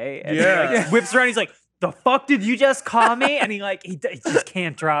Ray gay? And Yeah. he like whips around. He's like, "The fuck did you just call me?" And he just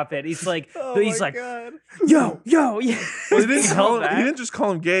can't drop it. He's like, he's like, God. yo, yeah. Well, he, didn't he didn't just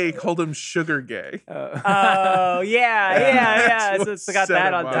call him gay, he called him sugar gay. Oh yeah. That's So what it's got set that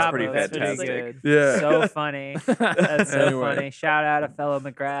him on up. top pretty of it. fantastic. Good. Yeah. So funny. That's so Anyway. funny. Shout out a fellow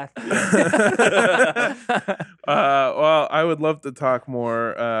McGrath. Well, I would love to talk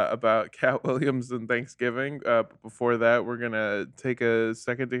more about Cat Williams and Thanksgiving. But before that, we're going to take a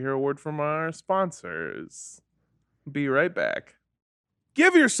second to hear a word from our sponsors. Be right back.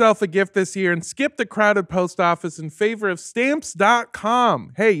 Give yourself a gift this year and skip the crowded post office in favor of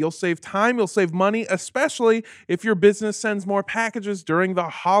Stamps.com. Hey, you'll save time, you'll save money, especially if your business sends more packages during the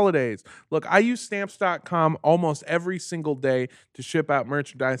holidays. Look, I use Stamps.com almost every single day to ship out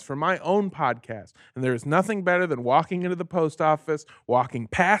merchandise for my own podcast. And there's nothing better than walking into the post office, walking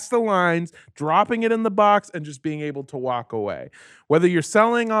past the lines, dropping it in the box, and just being able to walk away. Whether you're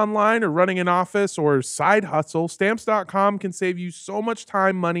selling online or running an office or side hustle, Stamps.com can save you so much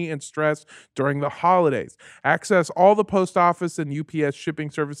time, money, and stress during the holidays. Access all the post office and UPS shipping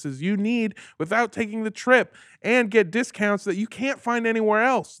services you need without taking the trip, and get discounts that you can't find anywhere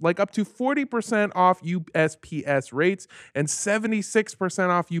else, like up to 40% off USPS rates and 76%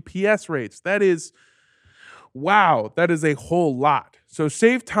 off UPS rates. That is... wow, that is a whole lot. So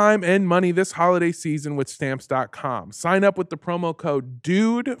save time and money this holiday season with Stamps.com. Sign up with the promo code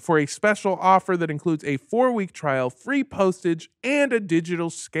DUDE for a special offer that includes a 4-week trial, free postage, and a digital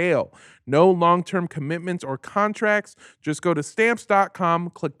scale. No long-term commitments or contracts. Just go to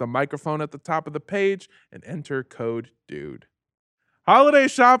Stamps.com, click the microphone at the top of the page, and enter code DUDE. Holiday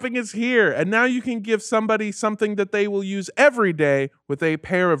shopping is here, and now you can give somebody something that they will use every day with a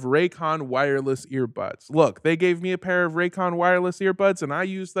pair of Raycon wireless earbuds. Look, they gave me a pair of Raycon wireless earbuds, and I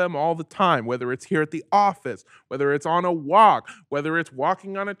use them all the time, whether it's here at the office, whether it's on a walk, whether it's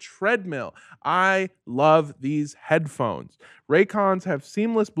walking on a treadmill. I love these headphones. Raycons have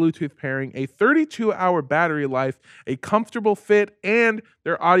seamless Bluetooth pairing, a 32-hour battery life, a comfortable fit, and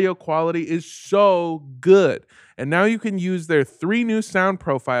their audio quality is so good. And now you can use their 3 new sound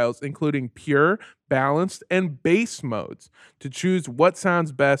profiles, including pure, balanced, and bass modes, to choose what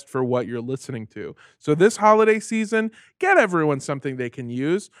sounds best for what you're listening to. So this holiday season, get everyone something they can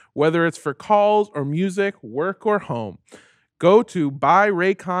use, whether it's for calls or music, work or home. Go to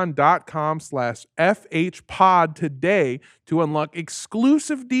buyraycon.com/FHpod today to unlock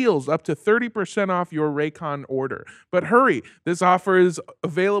exclusive deals up to 30% off your Raycon order. But hurry, this offer is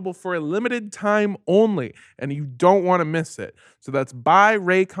available for a limited time only, and you don't want to miss it. So that's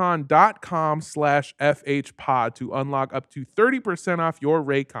buyraycon.com/FHpod to unlock up to 30% off your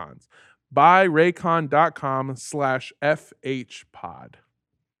Raycons. Buyraycon.com/FHpod.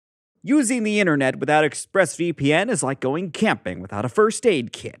 Using the internet without ExpressVPN is like going camping without a first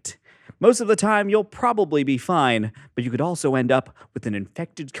aid kit. Most of the time, you'll probably be fine, but you could also end up with an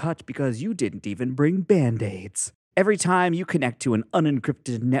infected cut because you didn't even bring Band-Aids. Every time you connect to an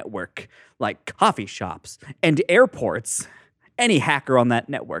unencrypted network, like coffee shops and airports, any hacker on that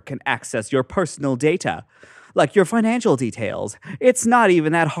network can access your personal data, like your financial details. It's not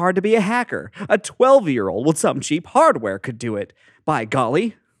even that hard to be a hacker. A 12-year-old with some cheap hardware could do it. By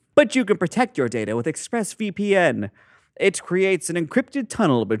golly. But you can protect your data with ExpressVPN. It creates an encrypted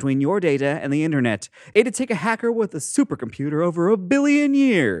tunnel between your data and the internet. It'd take a hacker with a supercomputer over 1 billion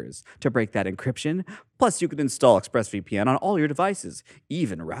years to break that encryption. Plus, you can install ExpressVPN on all your devices,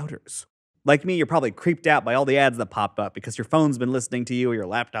 even routers. Like me, you're probably creeped out by all the ads that pop up because your phone's been listening to you or your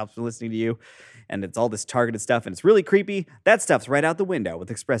laptop's been listening to you, and it's all this targeted stuff, and it's really creepy. That stuff's right out the window with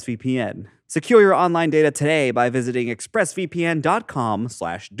ExpressVPN. Secure your online data today by visiting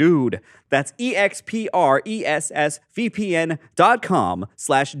expressvpn.com/dude. That's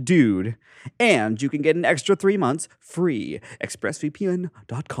expressvpn.com/dude. And you can get an extra 3 months free.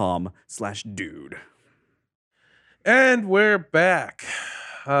 expressvpn.com/dude. And we're back.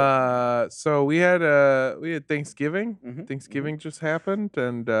 So we had Thanksgiving. Mhm, Thanksgiving just happened,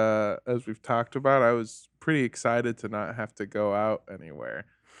 and as we've talked about, I was pretty excited to not have to go out anywhere,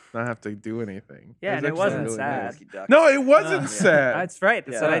 not have to do anything. Yeah, and it actually wasn't really sad. nice. No, it wasn't sad. That's right.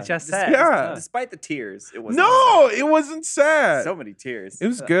 That's what I just said. Yeah. Despite the tears, it was No, it wasn't sad. so many tears. It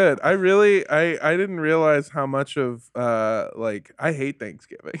was good. I didn't realize how much of I hate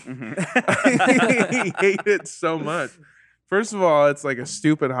Thanksgiving. I hate it so much. First of all, it's like a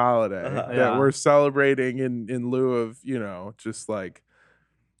stupid holiday that Yeah. we're celebrating in lieu of, just like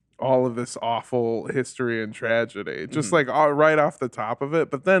all of this awful history and tragedy. Just like right off the top of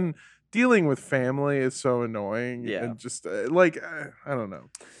it. But then dealing with family is so annoying. Yeah. And just I don't know.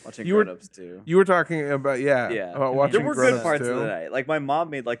 Watching You were- Grown Ups too. You were talking about, Yeah. about watching There were Grown good Ups parts too. of the night. Like my mom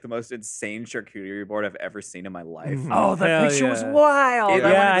made like the most insane charcuterie board I've ever seen in my life. Mhm. Oh, the Hell picture was yeah. wild. It-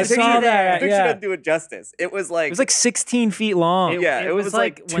 Yeah, I the picture- saw that, The picture yeah. didn't do it justice. It was like It was like 16 feet long. it was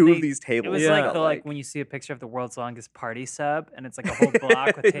like when two they- of these tables. It was Yeah. like when you see a picture of the world's longest party sub, and it's like a whole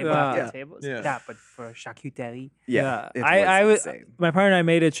block with table Yeah. after table. It's like Yeah. that, but for charcuterie. yeah. It I was was insane. my partner and I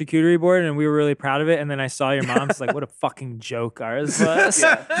made a charcuterie board, and we were really proud of it. And then I saw your mom's like, "What a fucking joke ours was."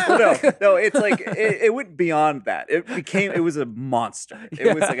 Yeah. Well, no, it's like it went beyond that. It was a monster.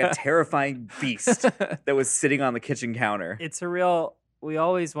 It was like a terrifying beast that was sitting on the kitchen counter. It's a real. We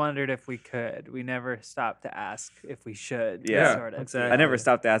always wondered if we could. We never stopped to ask if we should. Yeah, sort of. exactly. I never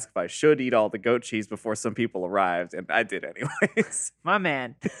stopped to ask if I should eat all the goat cheese before some people arrived, and I did anyways. My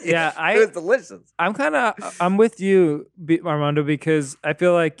man. Yeah, it was delicious. I'm with you, Armando, because I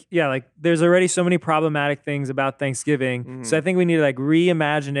feel like there's already so many problematic things about Thanksgiving. So I think we need to like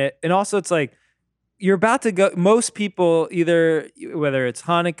reimagine it. And also it's like you're about to go, most people either, whether it's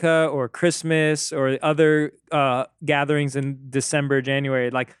Hanukkah or Christmas or other gatherings in December, January,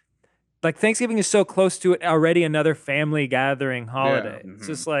 like Thanksgiving is so close to it already, another family gathering holiday. It's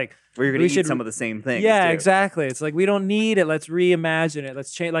just like, Where you're we gonna eat should- some of the same things. yeah, too. exactly. It's like we don't need it. Let's reimagine it.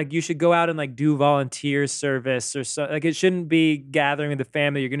 Let's change. Like you should go out and like do volunteer service or so. Like it shouldn't be gathering with the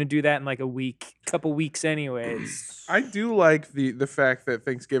family. You're gonna do that in like couple weeks anyways. I do like the fact that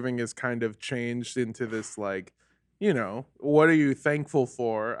Thanksgiving is kind of changed into this like, what are you thankful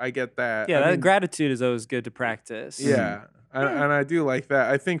for? I get that. Yeah, I that mean, gratitude is always good to practice. yeah. And I do like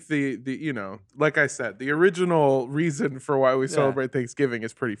that. I think the like I said, the original reason for why we celebrate Thanksgiving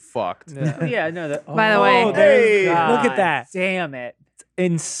is pretty fucked. Yeah. Yeah, no. By the way- Hey! look at that. Damn it.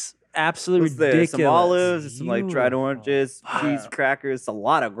 Absolutely Was there ridiculous. some olives, some like dried Beautiful. oranges, cheese, crackers, a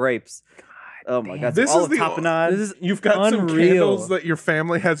lot of grapes. Oh my god! This Some is olive the tapenade. This is You've got some unreal. candles that your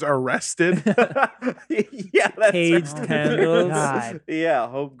family has arrested. Yeah, that's Caged right. candles. God. Yeah, Yes,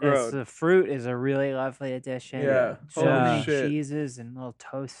 homegrown. the fruit is a really lovely addition. Yeah. So Holy many shit. cheeses and little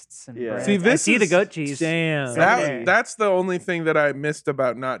toasts and Yeah. breads. See, I this see the is- goat cheese. Damn. Okay. That's the only thing that I missed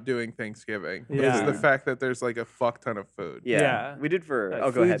about not doing Thanksgiving. Is Yeah. the fact that there's like a fuck ton of food. Yeah. Yeah. we did for. Like,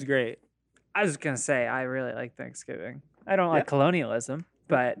 Oh, go food's ahead. great. I was gonna say I really like Thanksgiving. I don't like colonialism,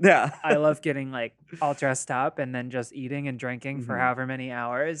 but Yeah, I love getting like all dressed up and then just eating and drinking for Mhm. however many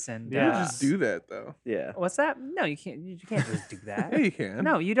hours. And You Yeah. don't just do that though. yeah. what's that? No, you can't. You can't just do that. Yeah, you can.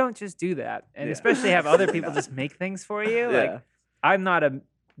 No, you don't just do that, and Yeah. especially have other people just make things for you. Yeah. Like I'm not a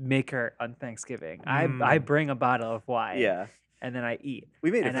maker on Thanksgiving. I Mm. bring a bottle of wine. Yeah, and then I eat.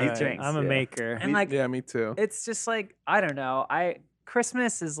 we made a And few I- things. I'm a yeah. maker. And like Yeah, me too. it's just like I don't know.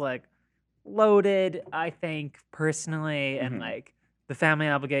 Christmas is like loaded, I think, personally, and Mhm. like the family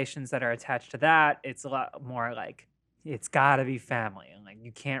obligations that are attached to that, it's a lot more like it's gotta be family. And like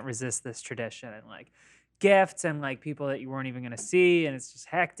you can't resist this tradition and like gifts and like people that you weren't even gonna see, and it's just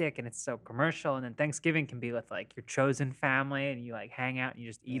hectic and it's so commercial. And then Thanksgiving can be with like your chosen family and you like hang out and you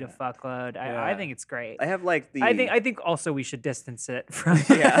just eat a Yeah. fuckload. I Yeah. think it's great. I have like the. I think also we should distance it from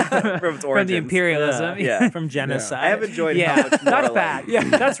Yeah, from its the origins. imperialism. Yeah. From genocide. I have enjoyed how Yeah, much more that's like- bad. Yeah,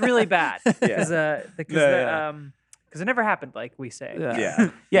 that's really bad. Because Yeah. it never happened like we say. Yeah. Yeah.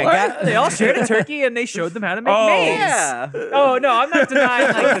 Yeah, What? they all shared a turkey and they showed them how to make Oh. maize. Yeah. Oh no, I'm not denying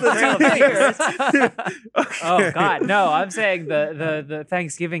like the tale of Things. years. Oh God, no, I'm saying the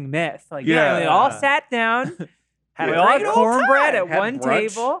Thanksgiving myth. Like Yeah. they all sat down, had Yeah. we all had Great old cornbread time. at Had one brunch.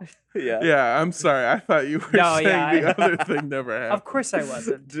 table. Yeah. Yeah, I'm sorry. I thought you were No, saying yeah, the other thing never happened. Of course I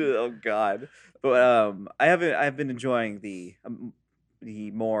wasn't. Oh God. But I've been enjoying the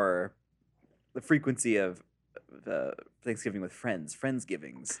frequency of Thanksgiving with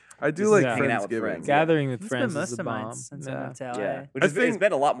friendsgivings. I do Just like hanging out with Friendsgiving. friends. Gathering with It's friends been is most the of mine bomb. since I Yeah. moved to LA. Yeah, which I has been, it's think-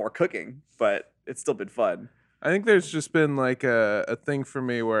 been a lot more cooking, but it's still been fun. I think there's just been like a thing for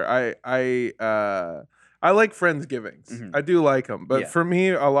me where I like Friendsgivings. Mhm. I do like them, but Yeah. for me,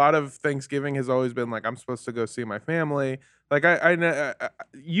 a lot of Thanksgiving has always been like I'm supposed to go see my family. Like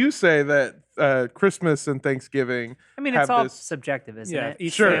you say that Christmas and Thanksgiving, I mean, have it's all this- subjective, isn't Yeah, it?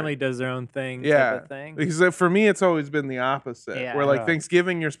 each Sure. family does their own thing. Yeah. Type of thing. because for me it's always been the opposite. Yeah. Where like Yeah.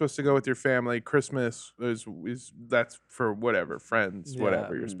 Thanksgiving you're supposed to go with your family, Christmas is that's for whatever friends, Yeah.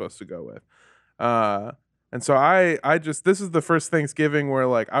 whatever you're Mhm. supposed to go with. And so I just this is the first Thanksgiving where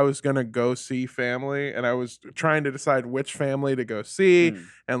like I was gonna go see family and I was trying to decide which family to go see Mm.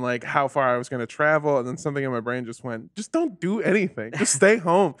 and like how far I was gonna travel, and then something in my brain just went, just don't do anything. Just stay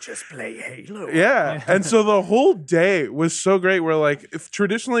home. Just play Halo. Yeah. And so the whole day was so great where like if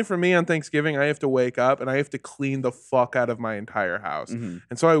traditionally for me on Thanksgiving I have to wake up and I have to clean the fuck out of my entire house. Mhm.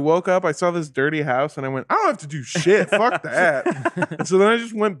 And so I woke up, I saw this dirty house, and I went, I don't have to do shit. Fuck that. And so then I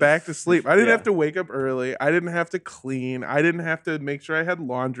just went back to sleep. I didn't Yeah. have to wake up early. I didn't have to clean. I didn't have to make sure I had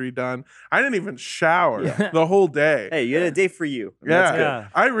laundry done. I didn't even shower Yeah. the whole day. Hey, you had a day for you. and Yeah. That's good. Yeah.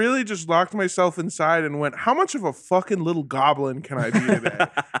 I really just locked myself inside and went, how much of a fucking little goblin can I be today?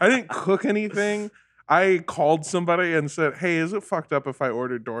 I didn't cook anything. I called somebody and said, hey, is it fucked up if I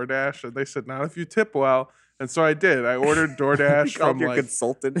order DoorDash? And they said, not if you tip well. And so I did. I ordered DoorDash You called from your like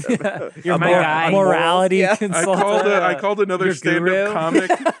consultant. You're A my moral- a morality Yeah. consultant. I called another Your stand-up guru.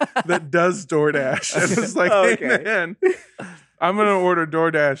 comic that does DoorDash. And it's like, Oh, hey okay. man, I'm gonna order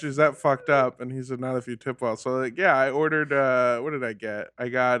DoorDash. Is that fucked up? And he said, not if you tip well. So like, yeah, I ordered what did I get? I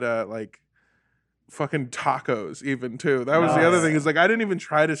got like fucking tacos even too. That was the other Nice. thing, is like I didn't even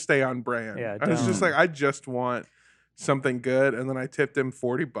try to stay on brand. Yeah, I was just don't. like, I just want something good. And then I tipped him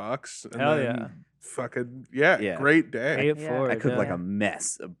 $40. And Hell then yeah. fucking Yeah. great day. Pay it Yeah. forward. I cooked like yeah. a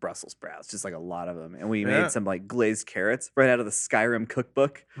mess of Brussels sprouts, just like a lot of them, and we Yeah. made some like glazed carrots right out of the Skyrim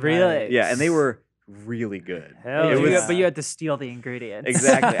cookbook. Really? Yeah, and they were really good. Hell It yeah. was- But you had to steal the ingredients.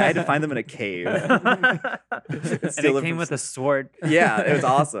 Exactly. I had to find them in a cave. and Steal it them came from with a sword. Yeah, it was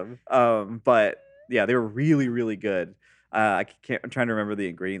awesome. But yeah, they were really, really good. I'm trying to remember the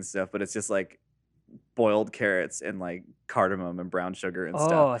ingredients stuff, but it's just like boiled carrots and like cardamom and brown sugar and Oh,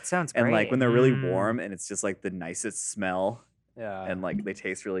 stuff. it sounds great. And like when they're really Mm. warm and it's just like the nicest smell Yeah. and like they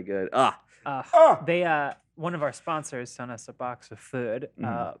taste really good. Ah, They one of our sponsors sent us a box of food.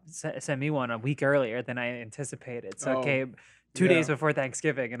 Sent me one a week earlier than I anticipated. So Oh, it came 2 yeah. days before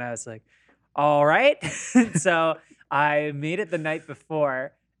Thanksgiving, and I was like, all right. So I made it the night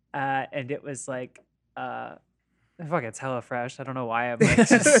before, and it was like, fuck, it's HelloFresh. I don't know why I'm like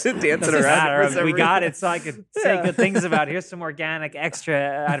just Dancing doesn't around matter. for some We got reason. it, so I could say Yeah. good things about it. Here's some organic extra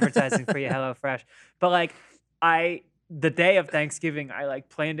advertising for you, HelloFresh. But like, the day of Thanksgiving, I like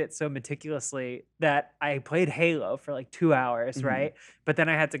planned it so meticulously that I played Halo for like 2 hours, Mhm. right? But then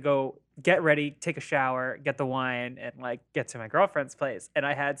I had to go get ready, take a shower, get the wine, and like get to my girlfriend's place. And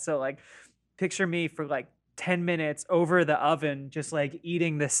I had picture me for like 10 minutes over the oven, just like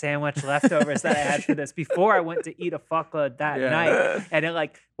eating the sandwich leftovers that I had for this before I went to eat a fuckload that Yeah. night. And it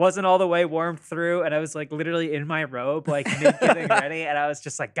like wasn't all the way warmed through. And I was like literally in my robe, like mid getting ready. And I was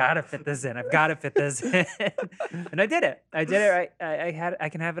just like, gotta fit this in. I've gotta fit this in. And I did it. I did it. I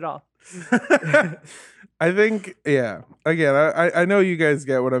can have it all. I think, yeah. Again, I know you guys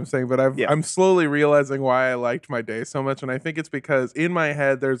get what I'm saying, but Yeah. I'm slowly realizing why I liked my day so much, and I think it's because in my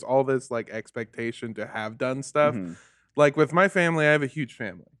head there's all this like expectation to have done stuff. Mhm. Like with my family, I have a huge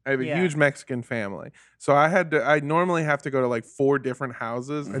family. I have a Yeah. huge Mexican family, so I normally have to go to like 4 different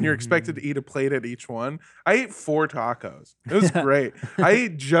houses, and you're expected to eat a plate at each one. I ate 4 tacos. It was great. I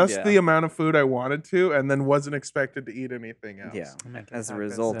ate just Yeah. the amount of food I wanted to, and then wasn't expected to eat anything else. Yeah. I'm making As a tacos.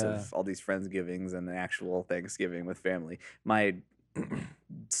 result Yeah. of all these Friendsgivings and the actual Thanksgiving with family, my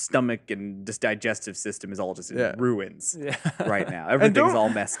stomach and just digestive system is all just in Yeah. ruins Yeah. right now. Everything's don't- all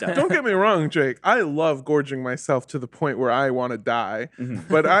messed up. Don't get me wrong, Jake. I love gorging myself to the point where I want to die. Mhm.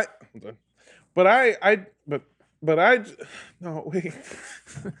 But no, wait.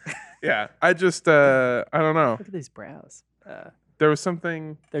 Yeah, I just I don't know. Look at these brows. There was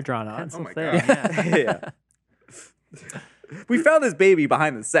something. They're drawn on. Pencil my thin. God. Yeah. We found this baby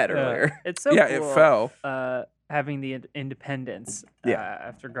behind the set earlier. It's so Yeah, cool, it fell. having the independence Yeah.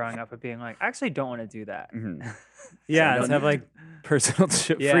 after growing up of being like, I actually don't want to do that. Mhm. Yeah, So to no have need like personal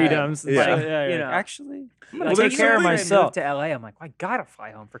Yeah. freedoms. and Yeah. shit. You you're know. like, actually, I'm gonna Like, there's take care of something- I myself. moved to LA. I'm like, well, I gotta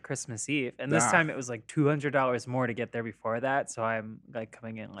fly home for Christmas Eve, and this Ah. time it was like $200 more to get there before that. So I'm like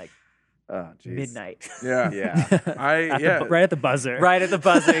coming in like Oh, jeez. midnight, Yeah, Yeah. Right at the buzzer. right at the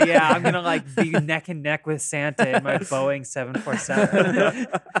buzzer. Yeah, I'm gonna like be neck and neck with Santa in my Boeing 747.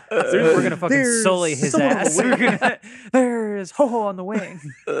 We're gonna fucking There's sully his someone on the ass. We're gonna, there's ho ho on the wing.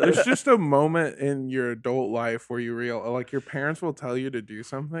 There's just a moment in your adult life where you like your parents will tell you to do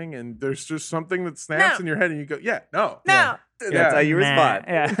something, and there's just something that snaps No. in your head, and you go, "Yeah, no, No, That's Yeah. how you Nah. respond.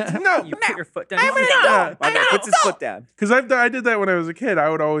 Yeah. no." You put your foot down. Yeah. My man puts his foot down. Because I did that when I was a kid. I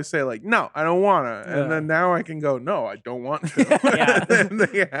would always say like, "No, I don't wanna," Yeah. and then now I can go, "No, I don't want to." Yeah. And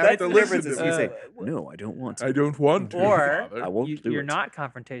they have That's to the listen difference. to Is me. you say, "No, I don't want to." I don't want to. Or Father. I won't do you're it. not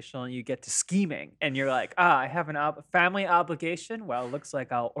confrontational and you get to scheming and you're like, I have a family obligation. Well, looks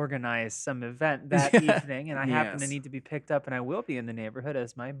like I'll organize some event that Yeah. evening and I happen to Yes. need to be picked up and I will be in the neighborhood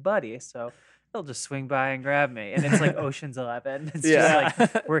as my buddy. So they'll just swing by and grab me. And it's like Ocean's 11. It's Yeah.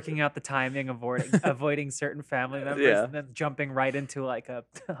 just like working out the timing, avoiding certain family members, Yeah. and then jumping right into like a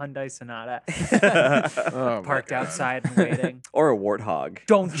Hyundai Sonata Oh, my parked God. outside and waiting. Or a warthog.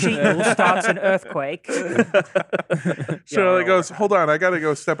 Don't cheat, you'll start an earthquake. Charlotte Yeah, goes, "Hold on, I gotta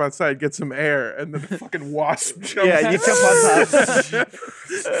go step outside, get some air," and then the fucking wasp jumps. Yeah, you jump on top.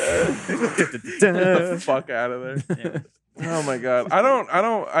 Get the fuck out of there. Yeah. Oh my god.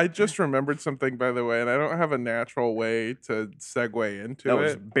 I just remembered something, by the way, and I don't have a natural way to segue into That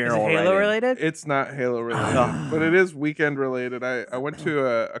was it. Is it barrel Halo right in. related? It's not Halo related, but it is weekend related. I went to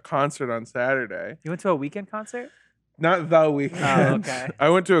a concert on Saturday. You went to a weekend concert? Not the weekend. Oh, okay. I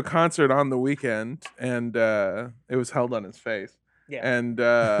went to a concert on the weekend, and it was held on his face. Yeah. And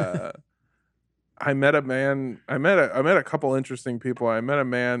I met a man. I met a couple interesting people. I met a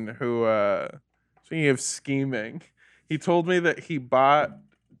man who, speaking of scheming, he told me that he bought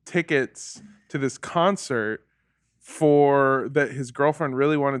tickets to this concert that his girlfriend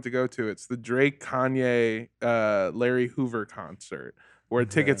really wanted to go to. It's the Drake, Kanye, Larry Hoover concert, where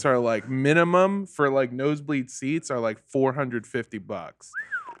tickets are like minimum for like nosebleed seats are like $450.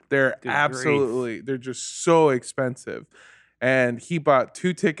 They're Good absolutely, they're just so expensive. And he bought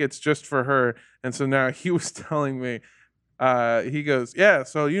 2 tickets just for her. And so now he was telling me, he goes, "Yeah,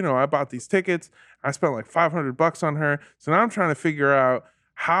 so I bought these tickets. I spent like $500 on her. So now I'm trying to figure out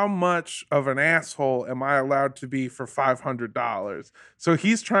how much of an asshole am I allowed to be for $500?" So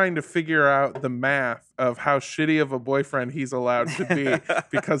he's trying to figure out the math of how shitty of a boyfriend he's allowed to be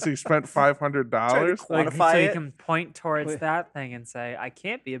because he spent $500. Quantify so you it. can point towards Wait. that thing and say, I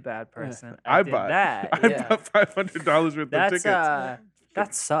can't be a bad person. I I did bought that. I Yeah. bought $500 worth of That's tickets.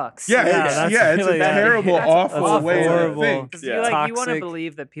 that sucks. Yeah, that's it's really a bad. terrible, That's awful awful. way to Horrible. think. 'Cause Yeah. you want to Toxic.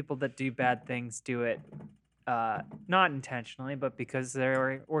 believe that people that do bad things do it not intentionally, but because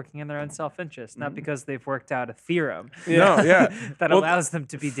they're working in their own self-interest, not Mhm. because they've worked out a theorem No, yeah. that Well, allows them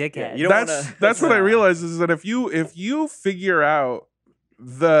to be dickheads. you don't That's what I No. realized is that if you figure out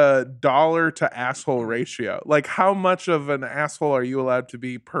the dollar to asshole ratio, like how much of an asshole are you allowed to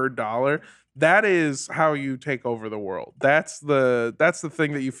be per dollar, that is how you take over the world. That's the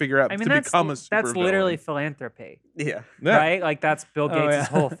thing that you figure out I mean, to become a super that's literally villain. philanthropy, Yeah. Yeah. right? Like that's Bill Oh, Gates' yeah.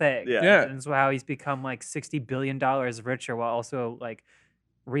 whole thing. Yeah. Yeah. And it's how he's become like $60 billion richer while also like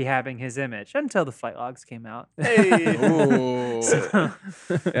rehabbing his image until the flight logs came out. Hey. Ooh. So,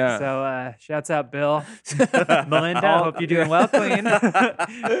 Yeah. so shouts out Bill. Melinda, hope you're doing well, Queen.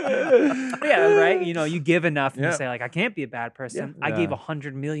 Yeah, right. You know, you give enough and Yeah. you say, like, I can't be a bad person. I Yeah. gave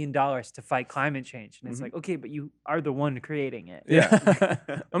 $100 million to fight climate change. And it's Mhm. like, okay, but you are the one creating it. Yeah.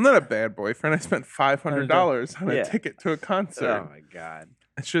 I'm not a bad boyfriend. I spent $500 on a Yeah. ticket to a concert. Oh my god.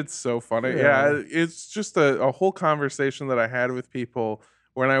 That shit's so funny. Yeah. Yeah, it's just a whole conversation that I had with people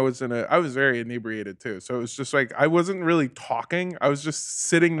when I was I was very inebriated too. So it was just like I wasn't really talking. I was just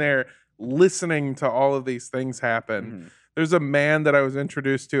sitting there listening to all of these things happen. Mhm. There's a man that I was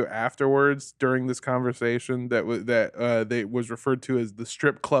introduced to afterwards during this conversation that was referred to as the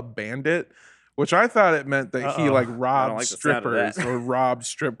strip club bandit, which I thought it meant that he Uh-oh. like I don't robbed like the sound of that. strippers or robbed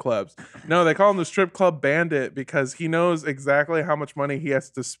strip clubs. No, they call him the strip club bandit because he knows exactly how much money he has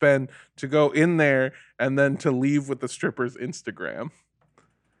to spend to go in there and then to leave with the stripper's Instagram.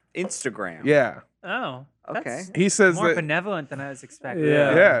 Instagram. Yeah. Oh, Okay. that's He says more that benevolent than I was expecting.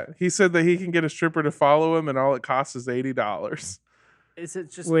 Yeah. yeah, he said that he can get a stripper to follow him and all it costs is $80. Is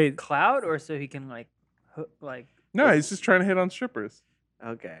it just Wait. clout or so he can like No, he's just trying to hit on strippers.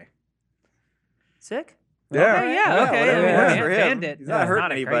 Okay. sick? Yeah. Okay, yeah, okay. whatever I mean, works yeah. for him. Bandit. He's not hurting a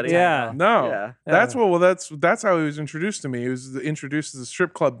great anybody. title. Yeah. No. Yeah. That's Yeah. that's how he was introduced to me. He was introduced as a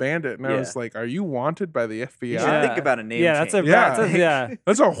strip club bandit, and I Yeah. was like, "Are you wanted by the FBI?" You should Yeah. think about a name Yeah, that's a change. Yeah. that's a, yeah.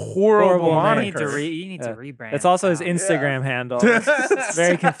 That's a horrible Horrible name. You need moniker. to you need to Yeah. rebrand. It's also his now. Instagram handle. It's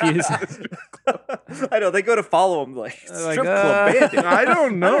very confusing. I know they go to follow him like Like, strip club bandit. I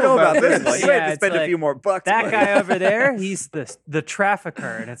don't know, about this. Like, you might Yeah, have to it's spend a like, few more bucks. That buddy. guy over there, he's the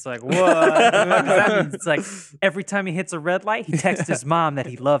trafficker, and it's like, what? That means it's like every time he hits a red light, he texts his mom that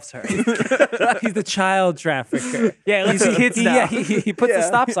he loves her. He's the child trafficker. Yeah, at least he hits now. Yeah, he puts the Yeah.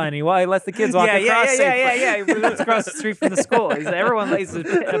 stop sign. He lets the kids walk yeah, across. yeah, safely. yeah. He lives across the street from the school. He's everyone lays a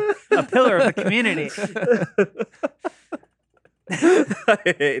pillar of the community. I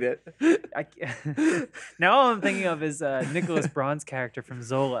hate it. Now all I'm thinking of is Nicholas Braun's character from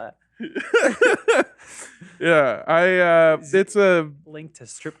Zola, Yeah, it's a linked to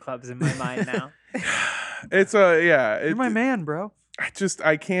strip clubs in my mind now. You're You're my man, bro.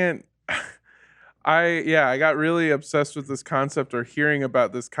 I can't. I got really obsessed with this concept or hearing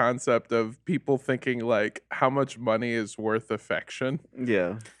about this concept of people thinking like how much money is worth affection.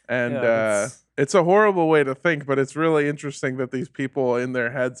 Yeah. And Yeah, that's- it's a horrible way to think, but it's really interesting that these people in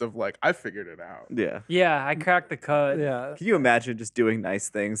their heads of like, I figured it out. Yeah. Yeah, I cracked the code. Yeah. Can you imagine just doing nice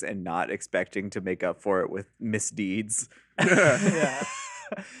things and not expecting to make up for it with misdeeds? Yeah.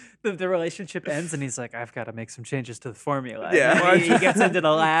 The relationship ends, and he's like, "I've got to make some changes to the formula." Yeah. And then he gets into the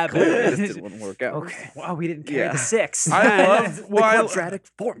lab. It just didn't work out. Okay. Wow, we didn't carry Yeah. the 6. I love Quadratic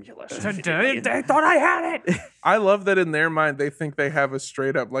formula. I thought I had it. I love that in their mind they think they have a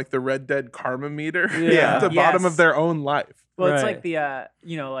straight up like the Red Dead karma meter Yeah. at the bottom of Yes. their own life. Well, it's Right. like the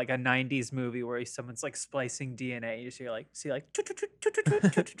like a '90s movie where someone's like splicing DNA. You see and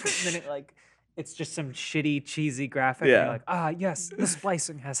then it like. It's just some shitty, cheesy graphic. And Yeah. you're like, yes, the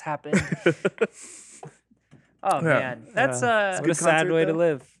splicing has happened. Oh Yeah. man, that's Yeah. What a sad concert, way to though.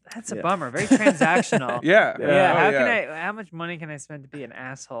 live. that's a Yeah. bummer. Very transactional. Yeah. Yeah. Oh, How much money can I spend to be an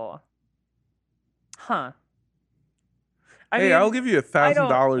asshole? Huh. I'll give you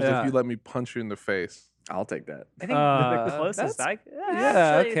 $1,000 Yeah. if you let me punch you in the face. I'll take that. I think the Uh, closest that's-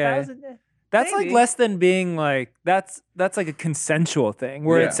 actually, okay. 1,000, That's like Maybe. less than being like that's like a consensual thing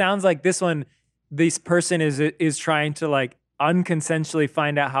where Yeah. it sounds like this person is trying to like unconsensually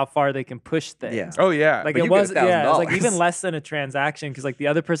find out how far they can push things. Yeah. Oh yeah. Like But it you get was yeah, it's like $1,000. even less than a transaction because like the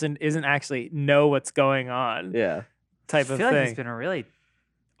other person isn't actually know what's going on Yeah. type I of feel like thing. he's been really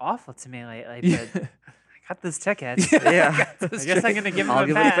awful to me lately. Yeah. But I got this ticket. Yeah. I guess I'm gonna give him I'll a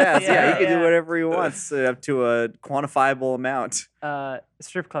give it a pass. pass. Yeah, he can yeah. do whatever he wants up to a quantifiable amount.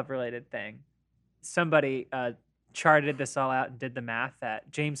 Strip club related thing. Somebody charted this all out and did the math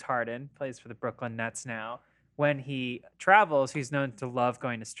that James Harden plays for the Brooklyn Nets now. When he travels, he's known to love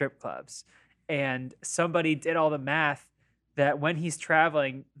going to strip clubs. And somebody did all the math that when he's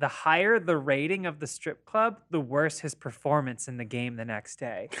traveling, the higher the rating of the strip club, the worse his performance in the game the next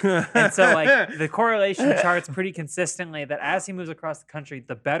day. And so, like, the correlation charts pretty consistently that as he moves across the country,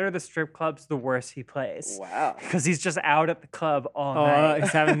 the better the strip clubs, the worse he plays. Wow. Because he's just out at the club all Oh, night.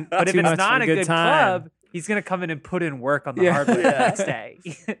 he's having But if too it's much not of a good good time. club, he's gonna come in and put in work on the Yeah. hardwood the Yeah. next day.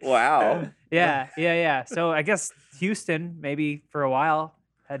 Wow. Yeah. So I guess Houston, maybe for a while,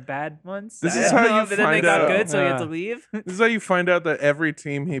 had bad ones. This I is don't how know, you but then they find got out. good, so he had to Yeah. leave. This is how you find out that every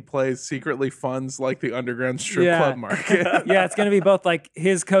team he plays secretly funds like the underground strip club market. Yeah, it's gonna be both like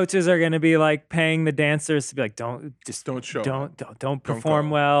his coaches are gonna be like paying the dancers to be like, don't Don't show up. don't perform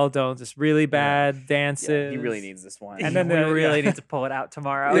go. well, don't just really bad dances. Yeah, he really needs this one. And then we the- really yeah. need to pull it out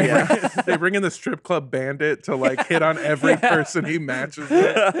tomorrow. Yeah. They bring in the strip club bandit to like hit on every person he matches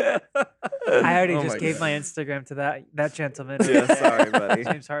with. I already Oh just my gave God. my Instagram to that gentleman. Yeah, sorry, buddy.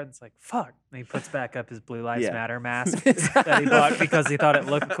 James Harden's like, fuck. And he puts back up his Blue Lives Yeah. Matter mask that he bought because he thought it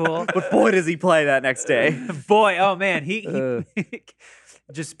looked cool. But boy, does he play that next day. Boy, oh man, he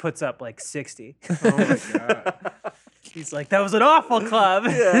just puts up like 60. Oh my god. He's like, that was an awful club.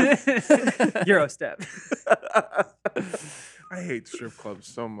 Eurostep. I hate strip clubs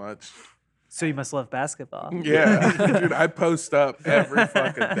so much. So you must love basketball. Yeah. Dude, I post up every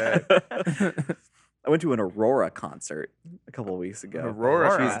fucking day. I went to an Aurora concert a couple of weeks ago. Aurora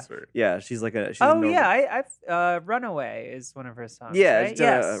Aurora. concert. Yeah, she's like a. She's Oh yeah, I've Runaway is one of her songs. Yeah, right? she's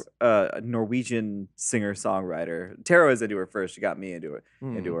yes. a Norwegian singer songwriter. Tara was into her first. She got me into it,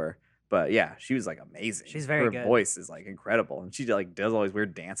 into her. But yeah, she was like amazing. She's very her good. voice is like incredible, and she like does all these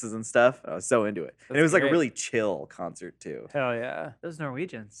weird dances and stuff. I was so into it, and it That's was like a great. really chill concert too. Hell yeah. Those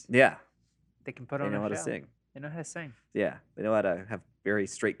Norwegians, Yeah, they can put they on know a how to show. sing. They know how to sing. Yeah, they know how to have very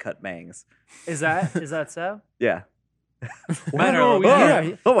straight cut bangs. Is that so? Yeah. Mine are a little, Yeah.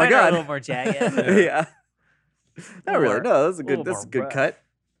 more- Oh my mine are a god. little more jagged. Yeah. Not really. More- No, that's a little good. That's a more good rough. cut.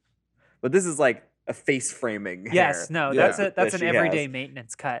 But this is like a face framing. Yes, hair. no, Yeah. that's an that she has. everyday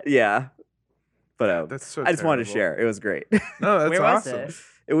maintenance cut. Yeah. But That's so I just wanted to terrible. share. It was great. No, that's Where was awesome. it?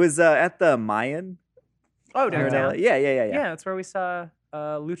 It was at the Mayan. Oh, here in downtown. LA. Yeah. Yeah, that's where we saw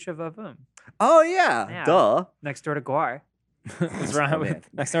Lucha Vavoom Oh yeah. Yeah. Duh. next door to Guar. Was Ryan Oh, man.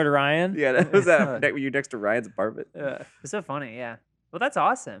 next door to Ryan? Yeah, that was were you next to Ryan's apartment? Yeah. It's so funny, yeah. Well, that's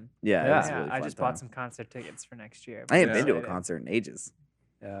awesome. Yeah. Yeah. It was a Yeah, really I fun just time. bought some concert tickets for next year. I haven't Yeah. been to a concert in ages.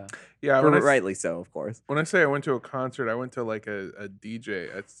 Yeah. Yeah, when I, Rightly so, of course. when I say I went to a concert, I went to like a DJ,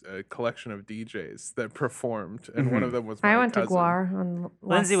 a collection of DJs that performed, and one of them was my I went to cousin. Guar on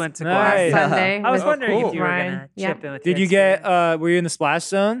Lindsay went to Nice. Guar. Yeah. Sunday. I was with wondering if cool. you were Ryan. gonna Yeah. chip in with Did your you get experience. were you in the splash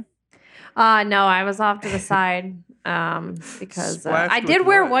zone? No, I was off to the side because Splashed I with did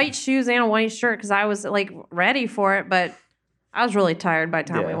wear what? white shoes and a white shirt because I was like ready for it, but I was really tired by the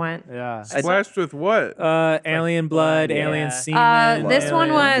time we Yeah. went. Yeah. Splashed with what? Alien blood, blood, alien yeah. semen. This one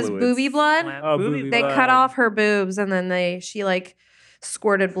alien- was fluids. booby blood. Slam- Oh, booby booby They blood. cut off her boobs and then she like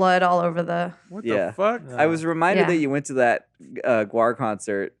squirted blood all over the. What Yeah. the fuck? Yeah. I was reminded Yeah. that you went to that Guar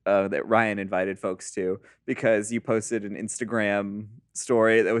concert that Ryan invited folks to because you posted an Instagram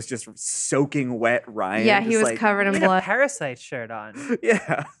story that was just soaking wet Ryan. Yeah, he just was like, covered in You had a blood. Parasite shirt on.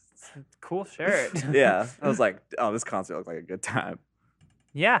 Yeah. Cool shirt. Yeah. I was like, oh, this concert looked like a good time.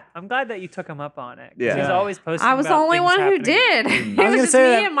 Yeah, I'm glad that you took him up on it. 'cause Yeah. He's always posting. I was the about only things one who happening. did. I It was was gonna just say me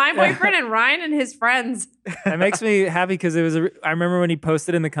that- and my boyfriend and Ryan and his friends. That makes me happy because it was. I remember when he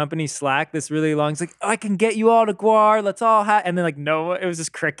posted in the company Slack this really long. It's like, I can get you all to Guar. Let's all have. And then like no, it was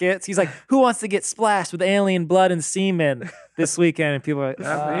just crickets. He's like, who wants to get splashed with alien blood and semen this weekend? And people are like,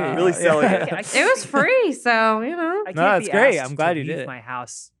 Not me. Really selling I it. can't- It was free, so you know. I can't No, it's be great. asked I'm glad to you leave did it. my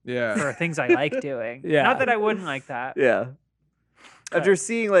house Yeah. for things I like doing. Yeah. Not that I wouldn't like that. Yeah. After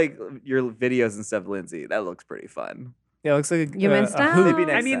seeing like your videos and stuff, Lindsay, that looks pretty fun. Yeah, it looks like a, You missed a out? hoop. Maybe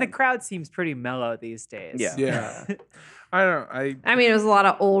I next mean, the time. crowd seems pretty mellow these days. Yeah. Yeah. I I mean, it was a lot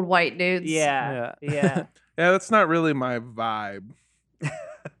of old white dudes. Yeah. Yeah. yeah, that's not really my vibe.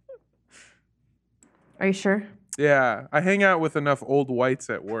 Are you sure? Yeah, I hang out with enough old whites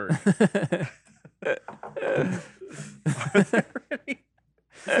at work.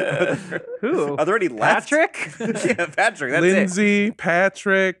 Who? Are there any left? Patrick? Yeah, Patrick. That's Lindsay,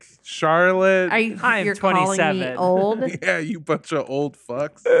 Patrick, Charlotte. Are you? I am You're calling me 27. old? Yeah, you bunch of old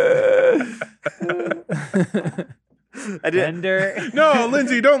fucks. it. I did. Bender. No,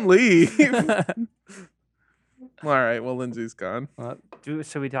 Lindsay, don't leave. All right, well, Lindsay's gone.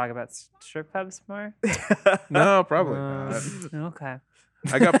 Should we talk about strip clubs more? No, probably Uh, not. Okay.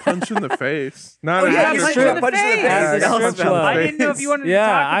 I got punched in the face. Not Oh, at yeah, a you strip punched club. in the face. At the Yeah, I got strip punched in the club. I didn't know if face. you wanted to Yeah,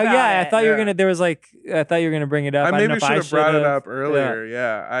 talk about I it. thought you were Yeah. gonna. There was like, I thought you were gonna bring it up. I don't know maybe if should have brought it should've. up earlier.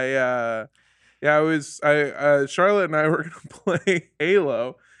 Yeah, Yeah, Charlotte and I were gonna play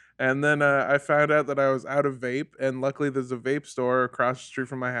Halo, and then I found out that I was out of vape, and luckily there's a vape store across the street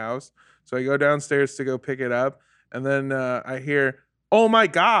from my house. So I go downstairs to go pick it up, and then I hear, "Oh my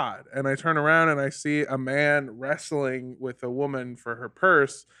God!" And I turn around and I see a man wrestling with a woman for her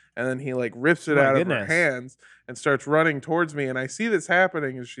purse, and then he like rips it My out of her goodness. hands and starts running towards me, and I see this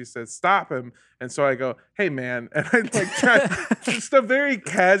happening, and she says, "Stop him!" And so I go, "Hey man," and I like try just a very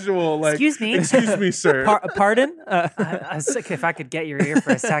casual like, Excuse me. "Excuse me, sir." Pardon? I was like, if I could get your ear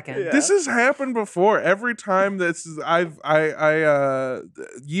for a second. Yeah. This has happened before. Every time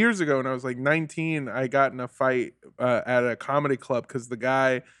years ago when I was like 19, I got in a fight at a comedy club because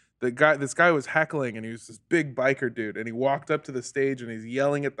this guy was heckling, and he was this big biker dude, and he walked up to the stage and he's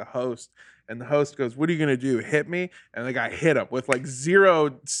yelling at the host, and the host goes, "What are you gonna do? Hit me?" And the guy hit him with like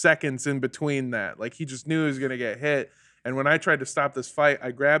 0 seconds in between that. Like he just knew he was gonna get hit. And when I tried to stop this fight,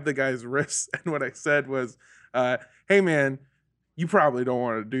 I grabbed the guy's wrist, and what I said was, "Hey man, you probably don't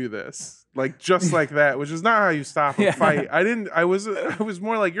want to do this." Like just like that, which is not how you stop a Yeah. fight. I was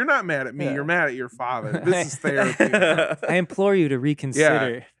more like, "You're not mad at me, Yeah. you're mad at your father. This is therapy." now." I implore you to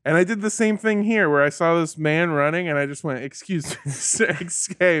reconsider. And I did the same thing here where I saw this man running and I just went, "Excuse me, sir,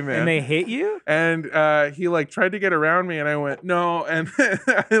 hey man." And they hit you? And he like tried to get around me and I went, "No." And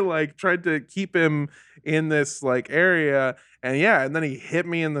I like tried to keep him in this like area. And yeah, and then he hit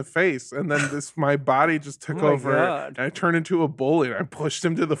me in the face. And then my body just took Oh my over. God. And I turned into a bully and I pushed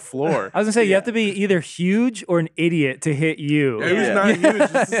him to the floor. I was gonna say you have to be either huge or an idiot to hit you. It was Yeah. not you, it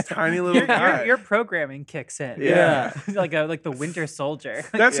was just this tiny little guy. Your programming kicks in. Yeah. like the Winter Soldier.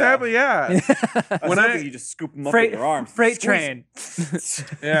 That's Yeah. happened, yeah. I was When hoping you just scoop them up Freight, with your arms. freight Squeeze.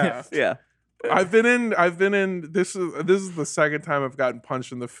 train. Yeah. Yeah. I've been in this is the second time I've gotten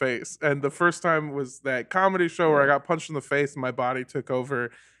punched in the face. And the first time was that comedy show where I got punched in the face and my body took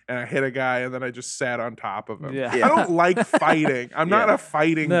over and I hit a guy and then I just sat on top of him. Yeah. I don't like fighting. I'm not Yeah. a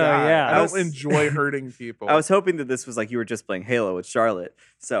fighting No, guy. yeah. I I don't was- enjoy hurting people. I was hoping that this was like you were just playing Halo with Charlotte.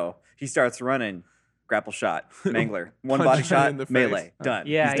 So he starts running, grapple shot, mangler, one Punch body him shot, in the face. melee, done.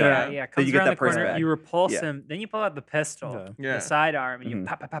 Yeah, He's yeah, done. yeah. Then Comes you get around that the purse corner, back. you repulse Yeah. him, then you pull out the pistol, Okay. Yeah. the sidearm, and you Mhm.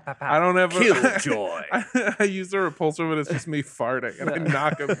 pop, pop, pop, pop, pop. I don't ever Killjoy. I use a repulsor, but it's just me farting and I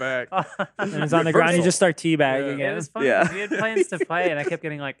knock him back. And it's on the ground, you just start teabagging Yeah. It it. was fun. Yeah. We had plans to play, and I kept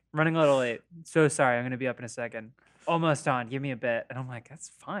getting like running a little late. So sorry, I'm gonna be up in a second. Almost on. Give me a bit. And I'm like,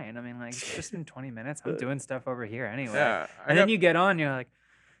 that's fine. I mean, like, it's just in 20 minutes. I'm doing stuff over here anyway. Yeah. And then you get on, you're like,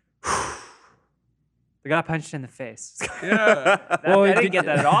 they got punched in the face. Yeah. Well, I did- didn't get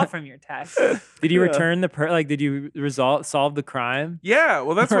that at all from your text. Did you Yeah. return like did you solve the crime? Yeah,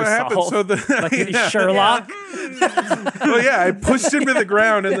 well, that's Or what happened. solve. So the Like yeah. Sherlock? Well, yeah, I pushed him to the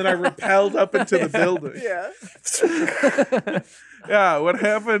ground and then I rappelled up into the building. Yeah. Yeah, what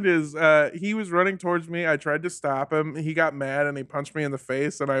happened is he was running towards me. I tried to stop him. He got mad and he punched me in the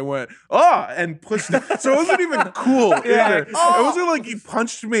face, and I went, "Oh!" and pushed him. So it wasn't even cool either. It wasn't like he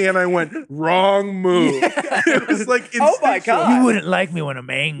punched me and I went, "Wrong move." It was like, Oh my instinctual. God. You wouldn't like me when I'm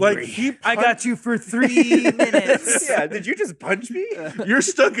angry. Like he, I got you for 3 minutes. Yeah. Did you just punch me? You're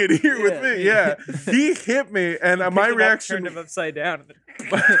stuck in here with me. Yeah, he hit me, and my Picked him up, reaction. turned him upside down.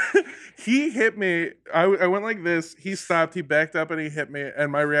 He hit me. I went like this. He stopped. He backed up and he hit me.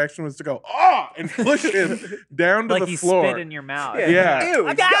 And my reaction was to go, "Oh!" and push him down to Like the he floor. spit in your mouth. Yeah. Ew.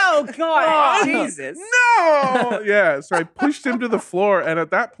 Oh, God. Jesus. No! Yeah. So I pushed him to the floor. And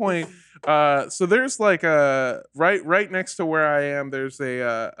at that point, so there's like a right next to where I am, there's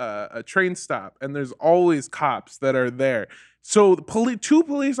a train stop. And there's always cops that are there. So the two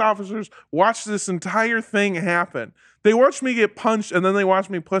police officers watched this entire thing happen. They watched me get punched and then they watched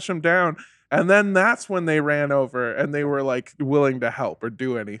me push him down. And then that's when they ran over and they were like willing to help or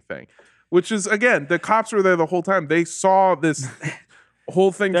do anything. Which is, again, the cops were there the whole time. They saw this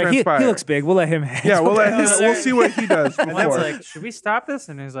whole thing They're like, he transpire. looks big. We'll let him. Yeah, we'll see what he does And that's before. like, should we stop this?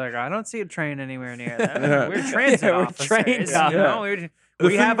 And he's like, I don't see a train anywhere near that. Yeah. We're transit Yeah, we're officers. trained you officers. know? The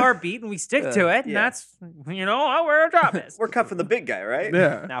We thing- have our beat and we stick to it. And Yeah. that's, where our job is. We're cut from the big guy, right?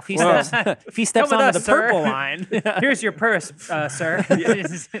 Yeah. Now if he Well- steps, if he steps Come with onto us, the purple sir. line, Here's your purse, sir.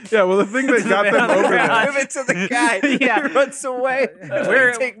 Yeah, well, the thing that got them over there. Give it to the guy. Yeah. He runs away.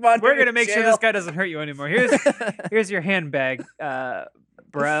 We're Take him on we're to gonna make sure jail. this guy doesn't hurt you anymore. Here's your handbag,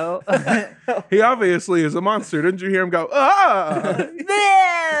 bro. He obviously is a monster. Didn't you hear him go, "Ah!"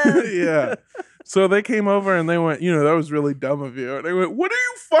 Yeah. So they came over and they went, that was really dumb of you. And I went, what are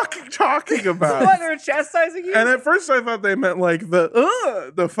you fucking talking about? What? They were chastising you? And at first I thought they meant like the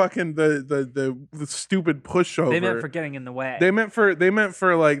stupid pushover. They meant for getting in the way. They meant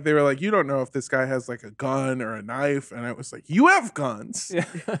for like, they were like, you don't know if this guy has like a gun or a knife. And I was like, you have guns.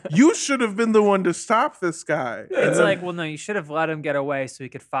 You should have been the one to stop this guy. It's like, well, no, you should have let him get away so he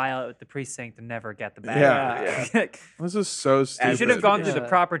could file it with the precinct and never get the bag. Yeah. This is so stupid. You should have gone through the Yeah.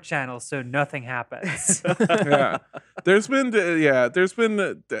 proper channels so nothing happens. Yeah. There's been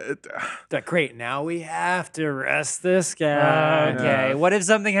Great. Now we have to arrest this guy. Okay, what if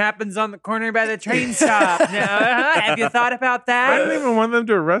something happens on the corner by the train stop? No, have you thought about I didn't that? even want them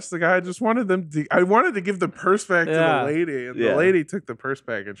to arrest the guy. I just wanted I wanted to give the purse back to Yeah. the lady, and Yeah. the lady took the purse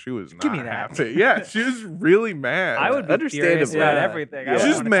back, and she was not Give me that. happy. Yeah, she was really mad. I would be furious Understandably. about Yeah. everything. I Yeah. She's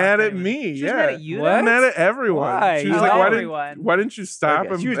wouldn't wanna mad talk to at anyone. me. She's yeah, mad at you. What? then? mad at everyone. Why? She was Oh, like, everyone. why didn't you stop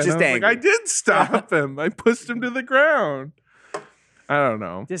Okay, him?" she was And just I like, angry. I did stop him. I pushed him to the ground. I don't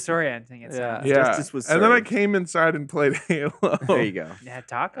know. Disorienting. It Yeah. sounds. Yeah, Justice was and then I served. came inside and played Halo. There you go. You had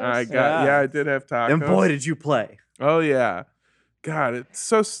tacos. I Yeah. did have tacos. And boy, did you play. Oh yeah, God, it's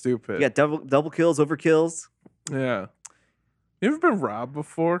so stupid. You got double kills, overkills. Yeah. You ever been robbed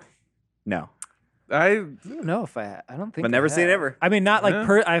before? No. I don't know if I don't think But never I seen have. ever. I mean, not like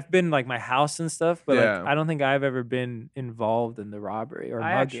Yeah. I've been like my house and stuff, but Yeah. like I don't think I've ever been involved in the robbery or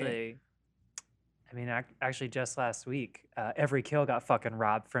I mugging. actually, just last week, every kill got fucking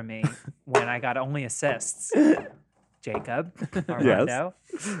robbed from me when I got only assists. Jacob, Armando.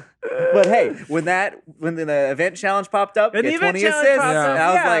 But hey, when the event challenge popped up, And you the get event 20 challenge assists. pops up, And I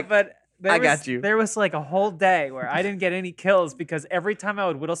was yeah, like, but I got you. There was like a whole day where I didn't get any kills because every time I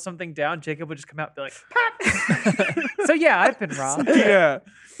would whittle something down, Jacob would just come out and be like, "Pop." So yeah, I've been robbed. Yeah.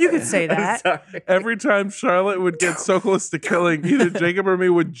 You could say I'm that. sorry. Every time Charlotte would get so close to killing, either Jacob or me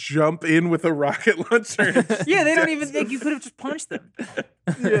would jump in with a rocket launcher. and Yeah, they don't just- even think you could have just punched them.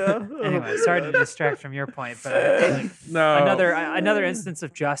 Yeah. Anyway, sorry to distract from your point, but No. another instance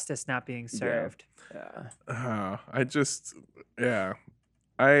of justice not being served. Yeah.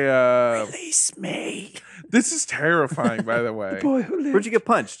 Release me. This is terrifying, by the way. Where'd you get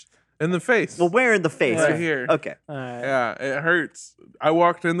punched? In the face. Well, where in the face? Right here. Okay. All right. Yeah, it hurts. I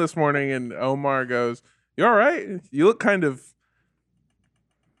walked in this morning and Omar goes, "You all right? You look kind of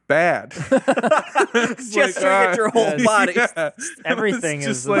bad." It's Just trying to get your whole body. Yeah. Everything It's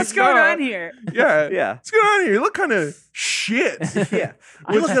is just like, What's going "No, on here? Yeah. Yeah. What's going on here? You look kind of shit. Yeah.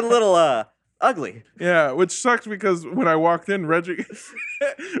 You look a little ugly. Yeah, which sucks because when I walked in, Reggie,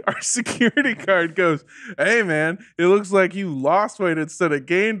 our security guard goes, "Hey man, it looks like you lost weight instead of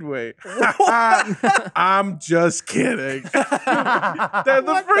gained weight." I'm just kidding.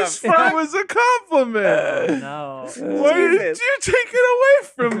 The first part was a compliment. No. Why did you take it away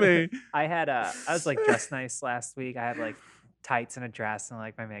from me? I was like dressed nice last week. I had like tights and a dress and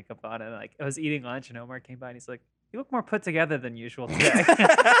like my makeup on, and like I was eating lunch and Omar came by and he's like, "You look more put together than usual today."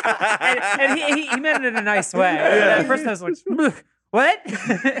 and he meant it in a nice way. And at first I was like, "What?"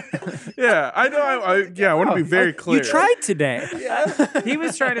 Yeah, I know. I want to be very clear. You tried today. He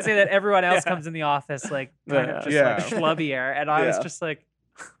was trying to say that everyone else comes in the office like kind of just Yeah. like schlubbier, and I was Yeah. just like,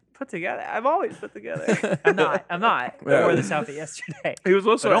 "Put together? I'm always put together." I'm not. I Yeah. wore this outfit yesterday, He was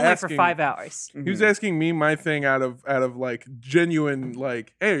also but only asking, for 5 hours. He was asking me my thing out of like genuine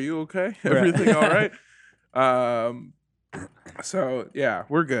like, "Hey, are you okay? Everything all right?" So yeah,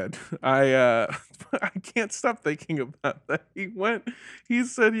 we're good. I can't stop thinking about that. He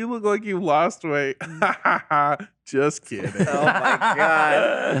said, "You look like you lost weight." Just kidding. Oh my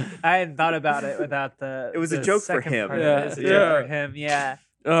god. I hadn't thought about it without the. It was a the joke for second him. part of Yeah. it. It was a Yeah. joke for him. Yeah.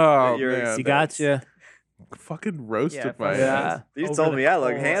 Oh You're- man, He got you. fucking roasted Yeah, my fucking- ass. Yeah. You Over told the me I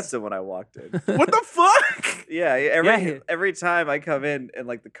look coals. handsome when I walked in. What the fuck? Yeah, Yeah. every time I come in and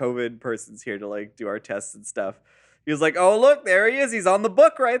like the COVID person's here to like do our tests and stuff, he was like, "Oh look, there he is. He's on the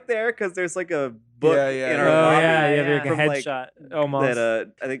book right there." Because there's like a book Yeah, yeah, in yeah. our Oh lobby yeah, you have yeah. like a From, like, headshot almost.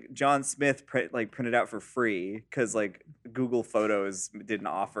 that I think John Smith printed out for free because like Google Photos didn't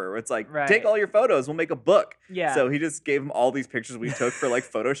offer. It's like, Right. take all your photos, we'll make a book. Yeah. So he just gave him all these pictures we took for like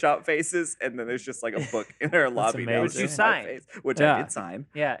Photoshop faces, and then there's just like a book in our lobby now. amazing. with Which you just my signed. face, which Yeah. I did sign.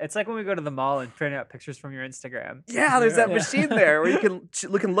 Yeah. It's like when we go to the mall and print out pictures from your Instagram. Yeah, there's that Yeah. machine there where you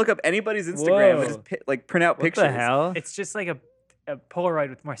can look up anybody's Instagram Whoa. and just like print out what pictures. the hell? It's just like a Polaroid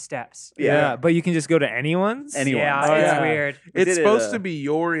with more steps. Yeah. But you can just go to anyone's. Anyone. Yeah, Oh, it's yeah. weird. We It's did it, supposed to be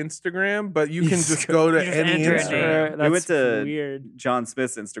your Instagram, but you can just go to you just any enter a Instagram. name. That's went to- weird. John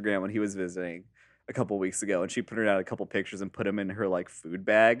Smith's Instagram when he was visiting a couple weeks ago, and she printed out a couple pictures and put them in her like food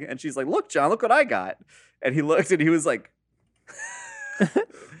bag, and she's like, "Look, John, look what I got." And he looked, and he was like,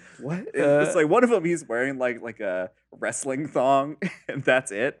 what? It's like one of them. He's wearing like a wrestling thong, and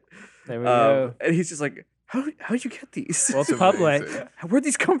that's it. There we go. And he's just like, how'd you get these? Well, it's It's public. amazing. Where'd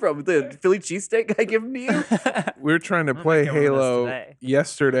these come from? The Philly cheesesteak I gave to you? We were trying to I'm gonna play get one of those Halo today.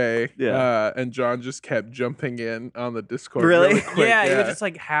 yesterday, Yeah. and John just kept jumping in on the Discord. Really? quick. Yeah, he would just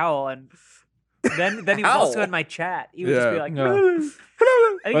like howl, and then he was also Howl? in my chat. He would just be Yeah. like, No.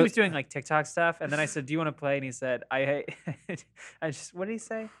 I think he was doing like TikTok stuff, and then I said, "Do you want to play?" And he said, "I hate." What did he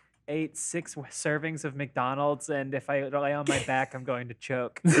say? Ate 6 servings of McDonald's, and if I lay on my back, I'm going to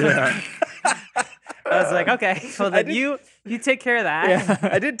choke. Yeah. I was like, okay, well I then did- you take care of that. Yeah.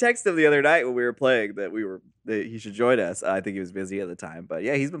 I did text him the other night when we were playing that he should join us. I think he was busy at the time, but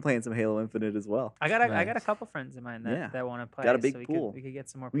yeah, he's been playing some Halo Infinite as well. I got a Nice. couple friends of mine that, Yeah. that want to play. Got a big so we pool. we could get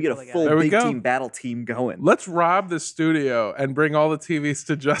some more We people get a together. full There we big go. team battle team going. Let's rob the studio and bring all the TVs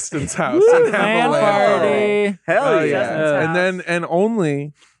to Justin's house and have Man a LAN party. Hell Oh, yeah! Justin's And house. then and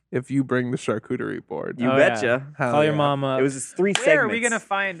only if you bring the charcuterie board. You Oh, yeah. betcha. Hell Call your yeah. mom up. It was just 3 Where segments. are we gonna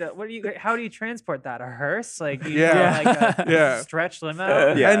find? How do you transport that? A hearse? Like you Yeah. get like a Yeah. stretch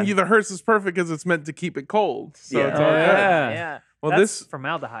limo? Yeah. And the hearse is perfect because it's meant to keep it cold. So Yeah. it's all good. Yeah. yeah. Well, That's this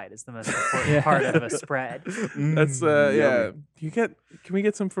formaldehyde is the most important Yeah. part of a spread. that's Yummy. yeah. Can we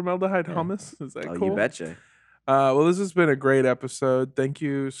get some formaldehyde hummus? Is that Oh, cool? you betcha. Well, this has been a great episode. Thank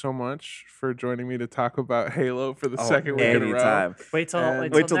you so much for joining me to talk about Halo for the second week in a row. Anytime. Wait till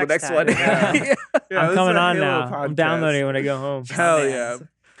And- Wait till the next one. time. Yeah. I'm Yeah, this is coming a on Halo now. I'm podcast. downloading it when I go home. Hell Man. yeah.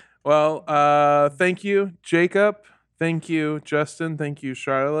 Well, thank you, Jacob. Thank you, Justin. Thank you,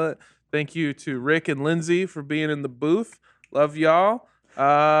 Charlotte. Thank you to Rick and Lindsay for being in the booth. Love y'all.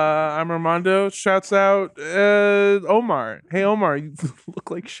 I'm Armando. Shouts out Omar. Hey, Omar, you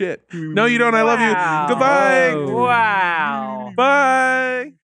look like shit. No, you don't. I love you. Wow. Goodbye. Whoa. Wow. Bye.